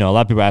 You know, a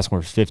lot of people ask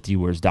where's 50,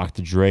 where's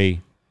Dr.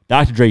 Dre?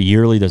 Dr. Dre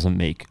yearly doesn't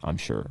make, I'm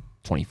sure,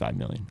 25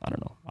 million. I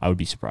don't know. I would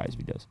be surprised if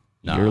he does.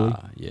 Yearly?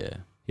 Yeah.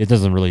 It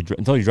doesn't really,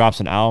 until he drops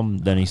an album,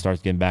 then he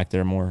starts getting back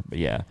there more. But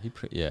yeah. He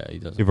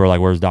does. People are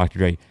like, where's Dr.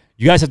 Dre?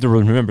 You guys have to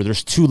remember,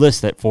 there's 2 lists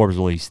that Forbes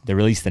released. They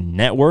released the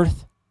net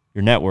worth,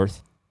 your net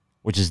worth,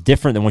 which is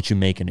different than what you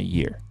make in a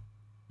year.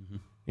 Mm-hmm.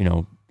 You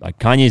know, like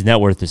Kanye's net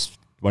worth is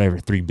whatever,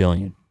 $3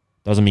 billion.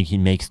 Doesn't mean he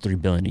makes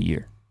 $3 billion a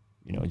year.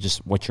 You know,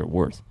 just what you're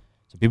worth.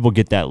 So people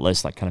get that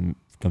list like kind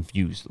of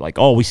confused. Like,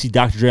 oh, we see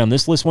Dr. Dre on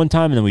this list one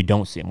time and then we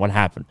don't see him. What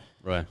happened?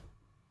 Right.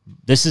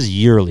 This is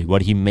yearly,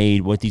 what he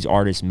made, what these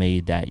artists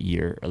made that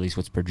year, or at least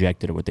what's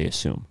projected or what they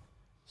assume.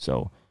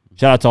 So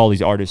shout out to all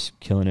these artists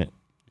killing it.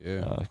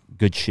 Yeah.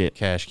 Good shit.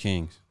 Cash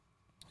Kings.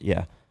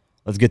 Yeah.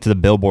 Let's get to the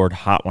Billboard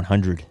Hot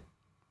 100.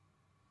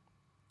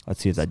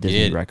 Let's see if that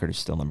Disney record is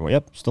still number 1.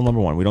 Yep, still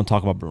number 1. We don't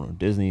talk about Bruno.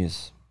 Disney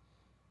is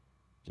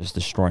just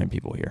destroying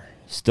people here.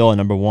 Still at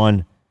number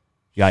 1.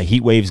 You got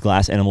Heat Waves,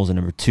 Glass Animals at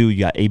number 2. You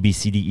got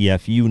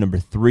ABCDEFU, number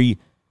 3.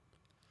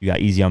 You got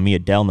Easy on Me,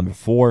 Adele, number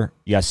 4.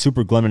 You got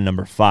Super Glimmer,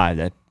 number 5.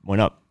 That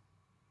went up.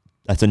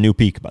 That's a new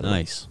peak, by the way.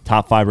 Nice.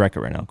 Top 5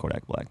 record right now,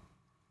 Kodak Black.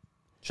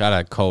 Shout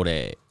out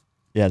Kodak.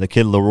 Yeah, the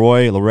Kid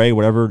Laroi,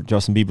 whatever.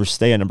 Justin Bieber,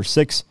 Stay at number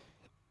 6.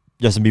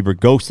 Justin Bieber,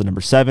 Ghost at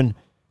number 7.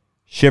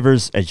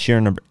 Shivers, Ed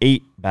Sheeran, number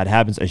 8. Bad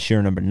Habits, Ed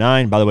Sheeran, number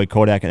 9. By the way,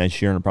 Kodak and Ed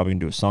Sheeran are probably going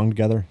to do a song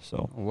together.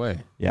 So, no way.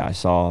 Yeah, I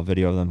saw a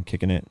video of them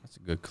kicking it. That's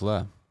a good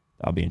collab.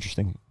 That'll be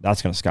interesting.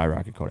 That's going to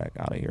skyrocket Kodak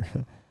out of here.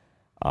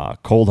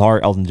 Cold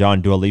Heart, Elton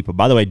John, Dua Lipa.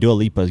 By the way, Dua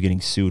Lipa is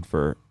getting sued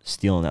for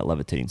stealing that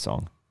Levitating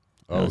song.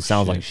 Oh, it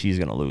sounds like she's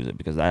going to lose it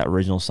because that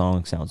original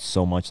song sounds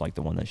so much like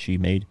the one that she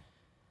made.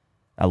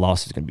 That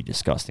loss is going to be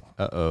disgusting.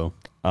 Uh-oh.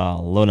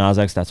 Lil Nas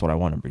X, That's What I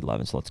Want, number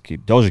 11. So let's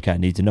keep. Doja Cat,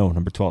 Need to Know,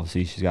 number 12.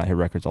 See, she's got hit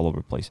records all over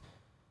the place.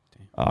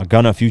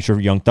 Gunna, Future,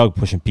 Young Thug,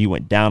 Push and P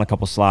went down a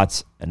couple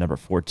slots at number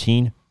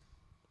 14.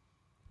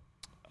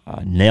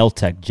 Nail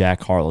Tech,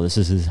 Jack Harlow. This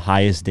is his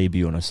highest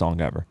debut in a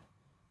song ever.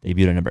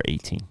 Debuted at number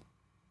 18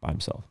 by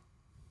himself.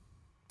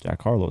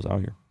 Jack Harlow's out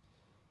here.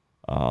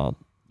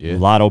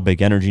 Lotto,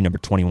 Big Energy, number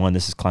 21.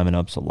 This is climbing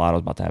up, so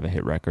Lotto's about to have a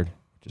hit record,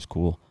 which is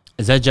cool.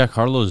 Is that Jack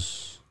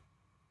Harlow's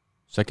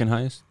second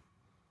highest?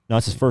 No,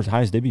 it's his first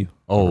highest debut.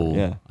 Oh,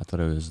 yeah. I thought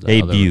it was the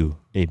debut.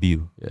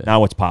 Yeah. Now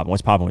What's Poppin'?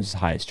 What's Poppin' was his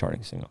highest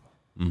charting single.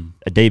 Mm.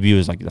 A debut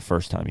is like the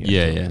first time you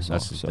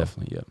that's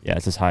definitely, Yeah,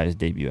 it's his highest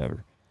debut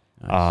ever.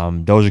 Nice.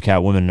 Doja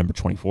Cat, Women, number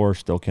 24.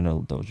 Still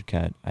killing Doja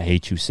Cat. I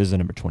Hate You, SZA,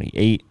 number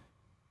 28.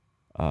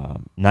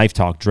 Knife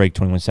Talk, Drake,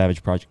 21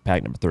 Savage, Project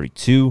Pack, number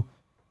 32.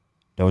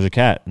 Doja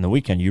Cat, in The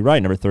Weeknd, you're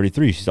right, number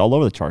 33. She's all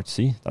over the charts,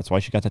 see? That's why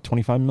she got that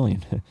 25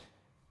 million.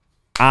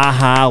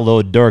 Aha,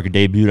 Lil Durk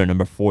debuted at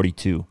number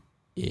 42.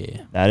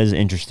 Yeah. That is an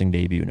interesting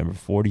debut, number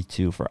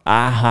 42 for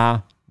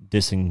Aha,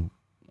 dissing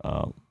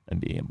NBA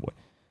Youngboy.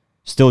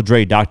 Still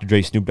Dre, Dr.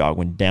 Dre, Snoop Dogg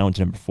went down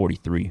to number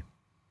 43.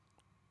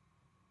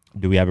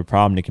 Do We Have a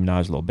Problem? Nicki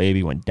Minaj, Lil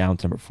Baby went down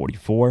to number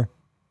 44.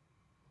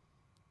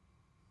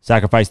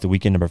 Sacrifice the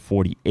Weekend, number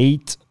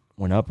 48,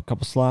 went up a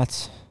couple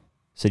slots.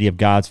 City of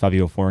Gods,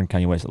 Fabio Foreign,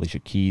 Kanye West, Alicia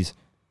Keys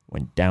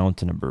went down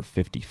to number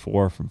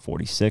 54 from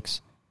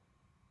 46.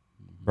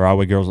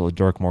 Broadway Girls, Lil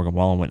Durk, Morgan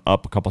Wallen went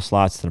up a couple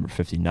slots to number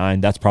 59.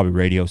 That's probably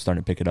radio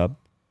starting to pick it up.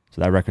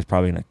 So that record's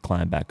probably going to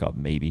climb back up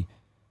maybe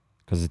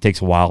because it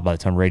takes a while by the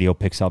time radio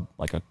picks up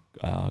like a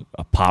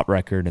pop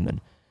record and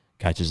then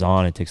catches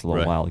on. It takes a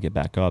little while to get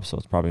back up, so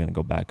it's probably going to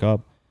go back up.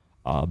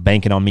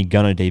 Banking on Me,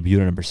 Gunna debuted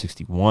at number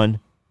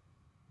 61.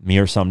 Me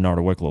or Something,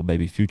 Narda Wick, Lil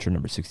Baby, Future,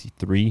 number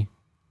 63.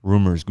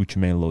 Rumors, Gucci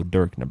Mane, Lil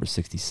Durk, number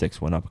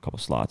 66, went up a couple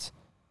slots.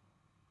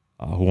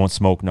 Who Won't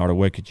Smoke, Narda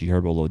Wick, G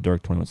Herbo, Lil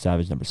Durk, 21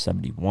 Savage, number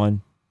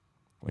 71,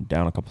 went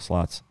down a couple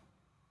slots.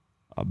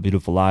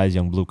 Beautiful Lies,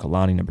 Young Blue,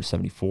 Kalani, number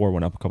 74,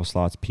 went up a couple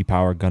slots.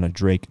 P-Power, Gunna,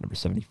 Drake, number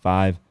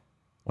 75,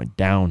 went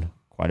down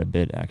quite a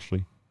bit,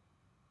 actually.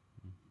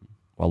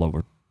 Well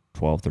over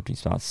 12, 13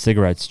 slots.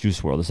 Cigarettes,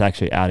 Juice WRLD. It's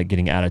actually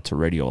getting added to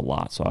radio a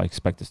lot, so I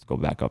expect this to go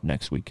back up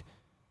next week.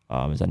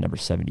 Is at number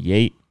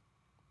 78.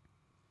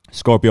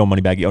 Scorpio,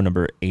 Moneybagg Yo,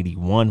 number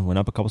 81, went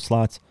up a couple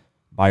slots.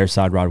 By Your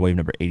Side, Rod Wave,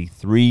 number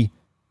 83.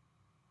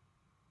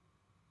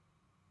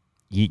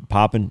 Yeet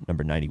Poppin',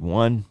 number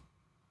 91.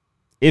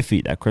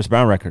 Iffy, that Chris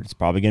Brown record, is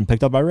probably getting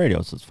picked up by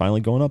radio, so it's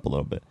finally going up a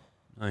little bit.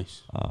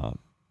 Nice.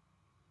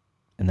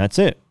 And that's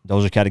it.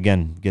 Doja Cat,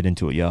 again, get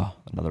into it, yeah.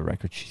 Another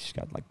record. She's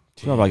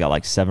probably got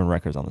like 7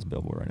 records on this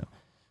Billboard right now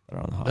that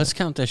are on the hot. Let's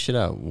count that shit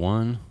out.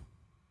 1.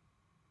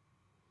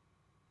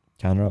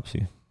 Count her up,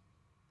 see.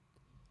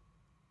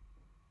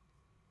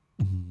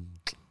 Come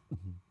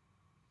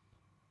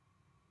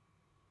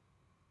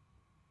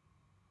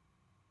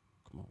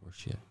on, where's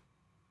she at?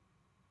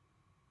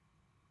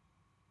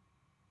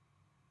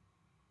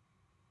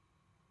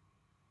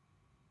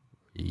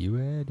 Where you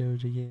at,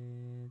 Doja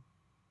Cat?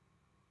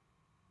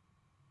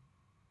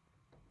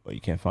 Oh,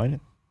 you can't find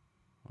it?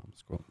 I'm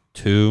scrolling.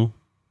 2.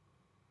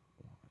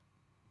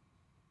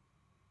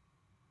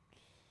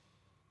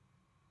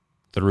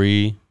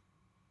 3.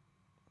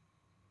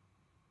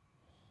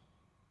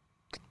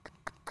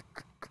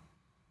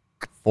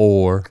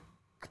 4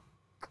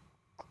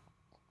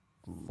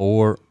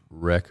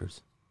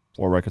 records.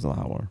 4 records on the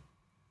Hot 100.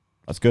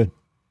 That's good.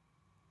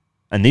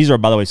 And these are,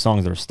 by the way,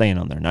 songs that are staying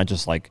on there, not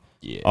just like,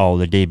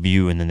 they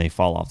debut and then they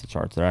fall off the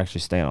charts. They're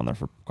actually staying on there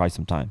for quite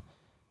some time.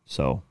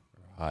 So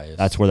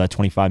that's where that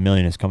 $25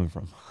 million is coming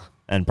from.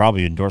 And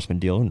probably an endorsement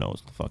deal. Who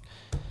knows the fuck.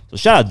 So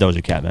shout out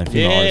Doja Cat, man.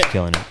 Female artist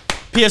killing it.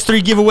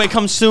 PS3 giveaway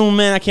comes soon,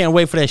 man. I can't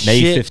wait for that May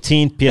shit.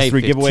 15th,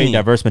 PS3 giveaway,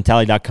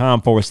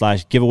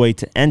 diversementality.com/giveaway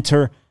to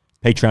enter.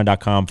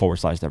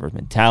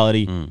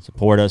 Patreon.com/diversementality.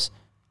 Support us.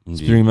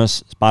 Stream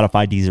us.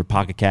 Spotify, Deezer,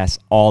 Pocket Cast,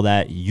 all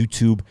that.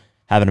 YouTube.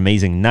 Have an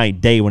amazing night,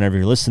 day, whenever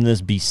you're listening to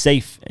this. Be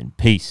safe and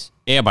peace.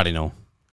 Everybody know.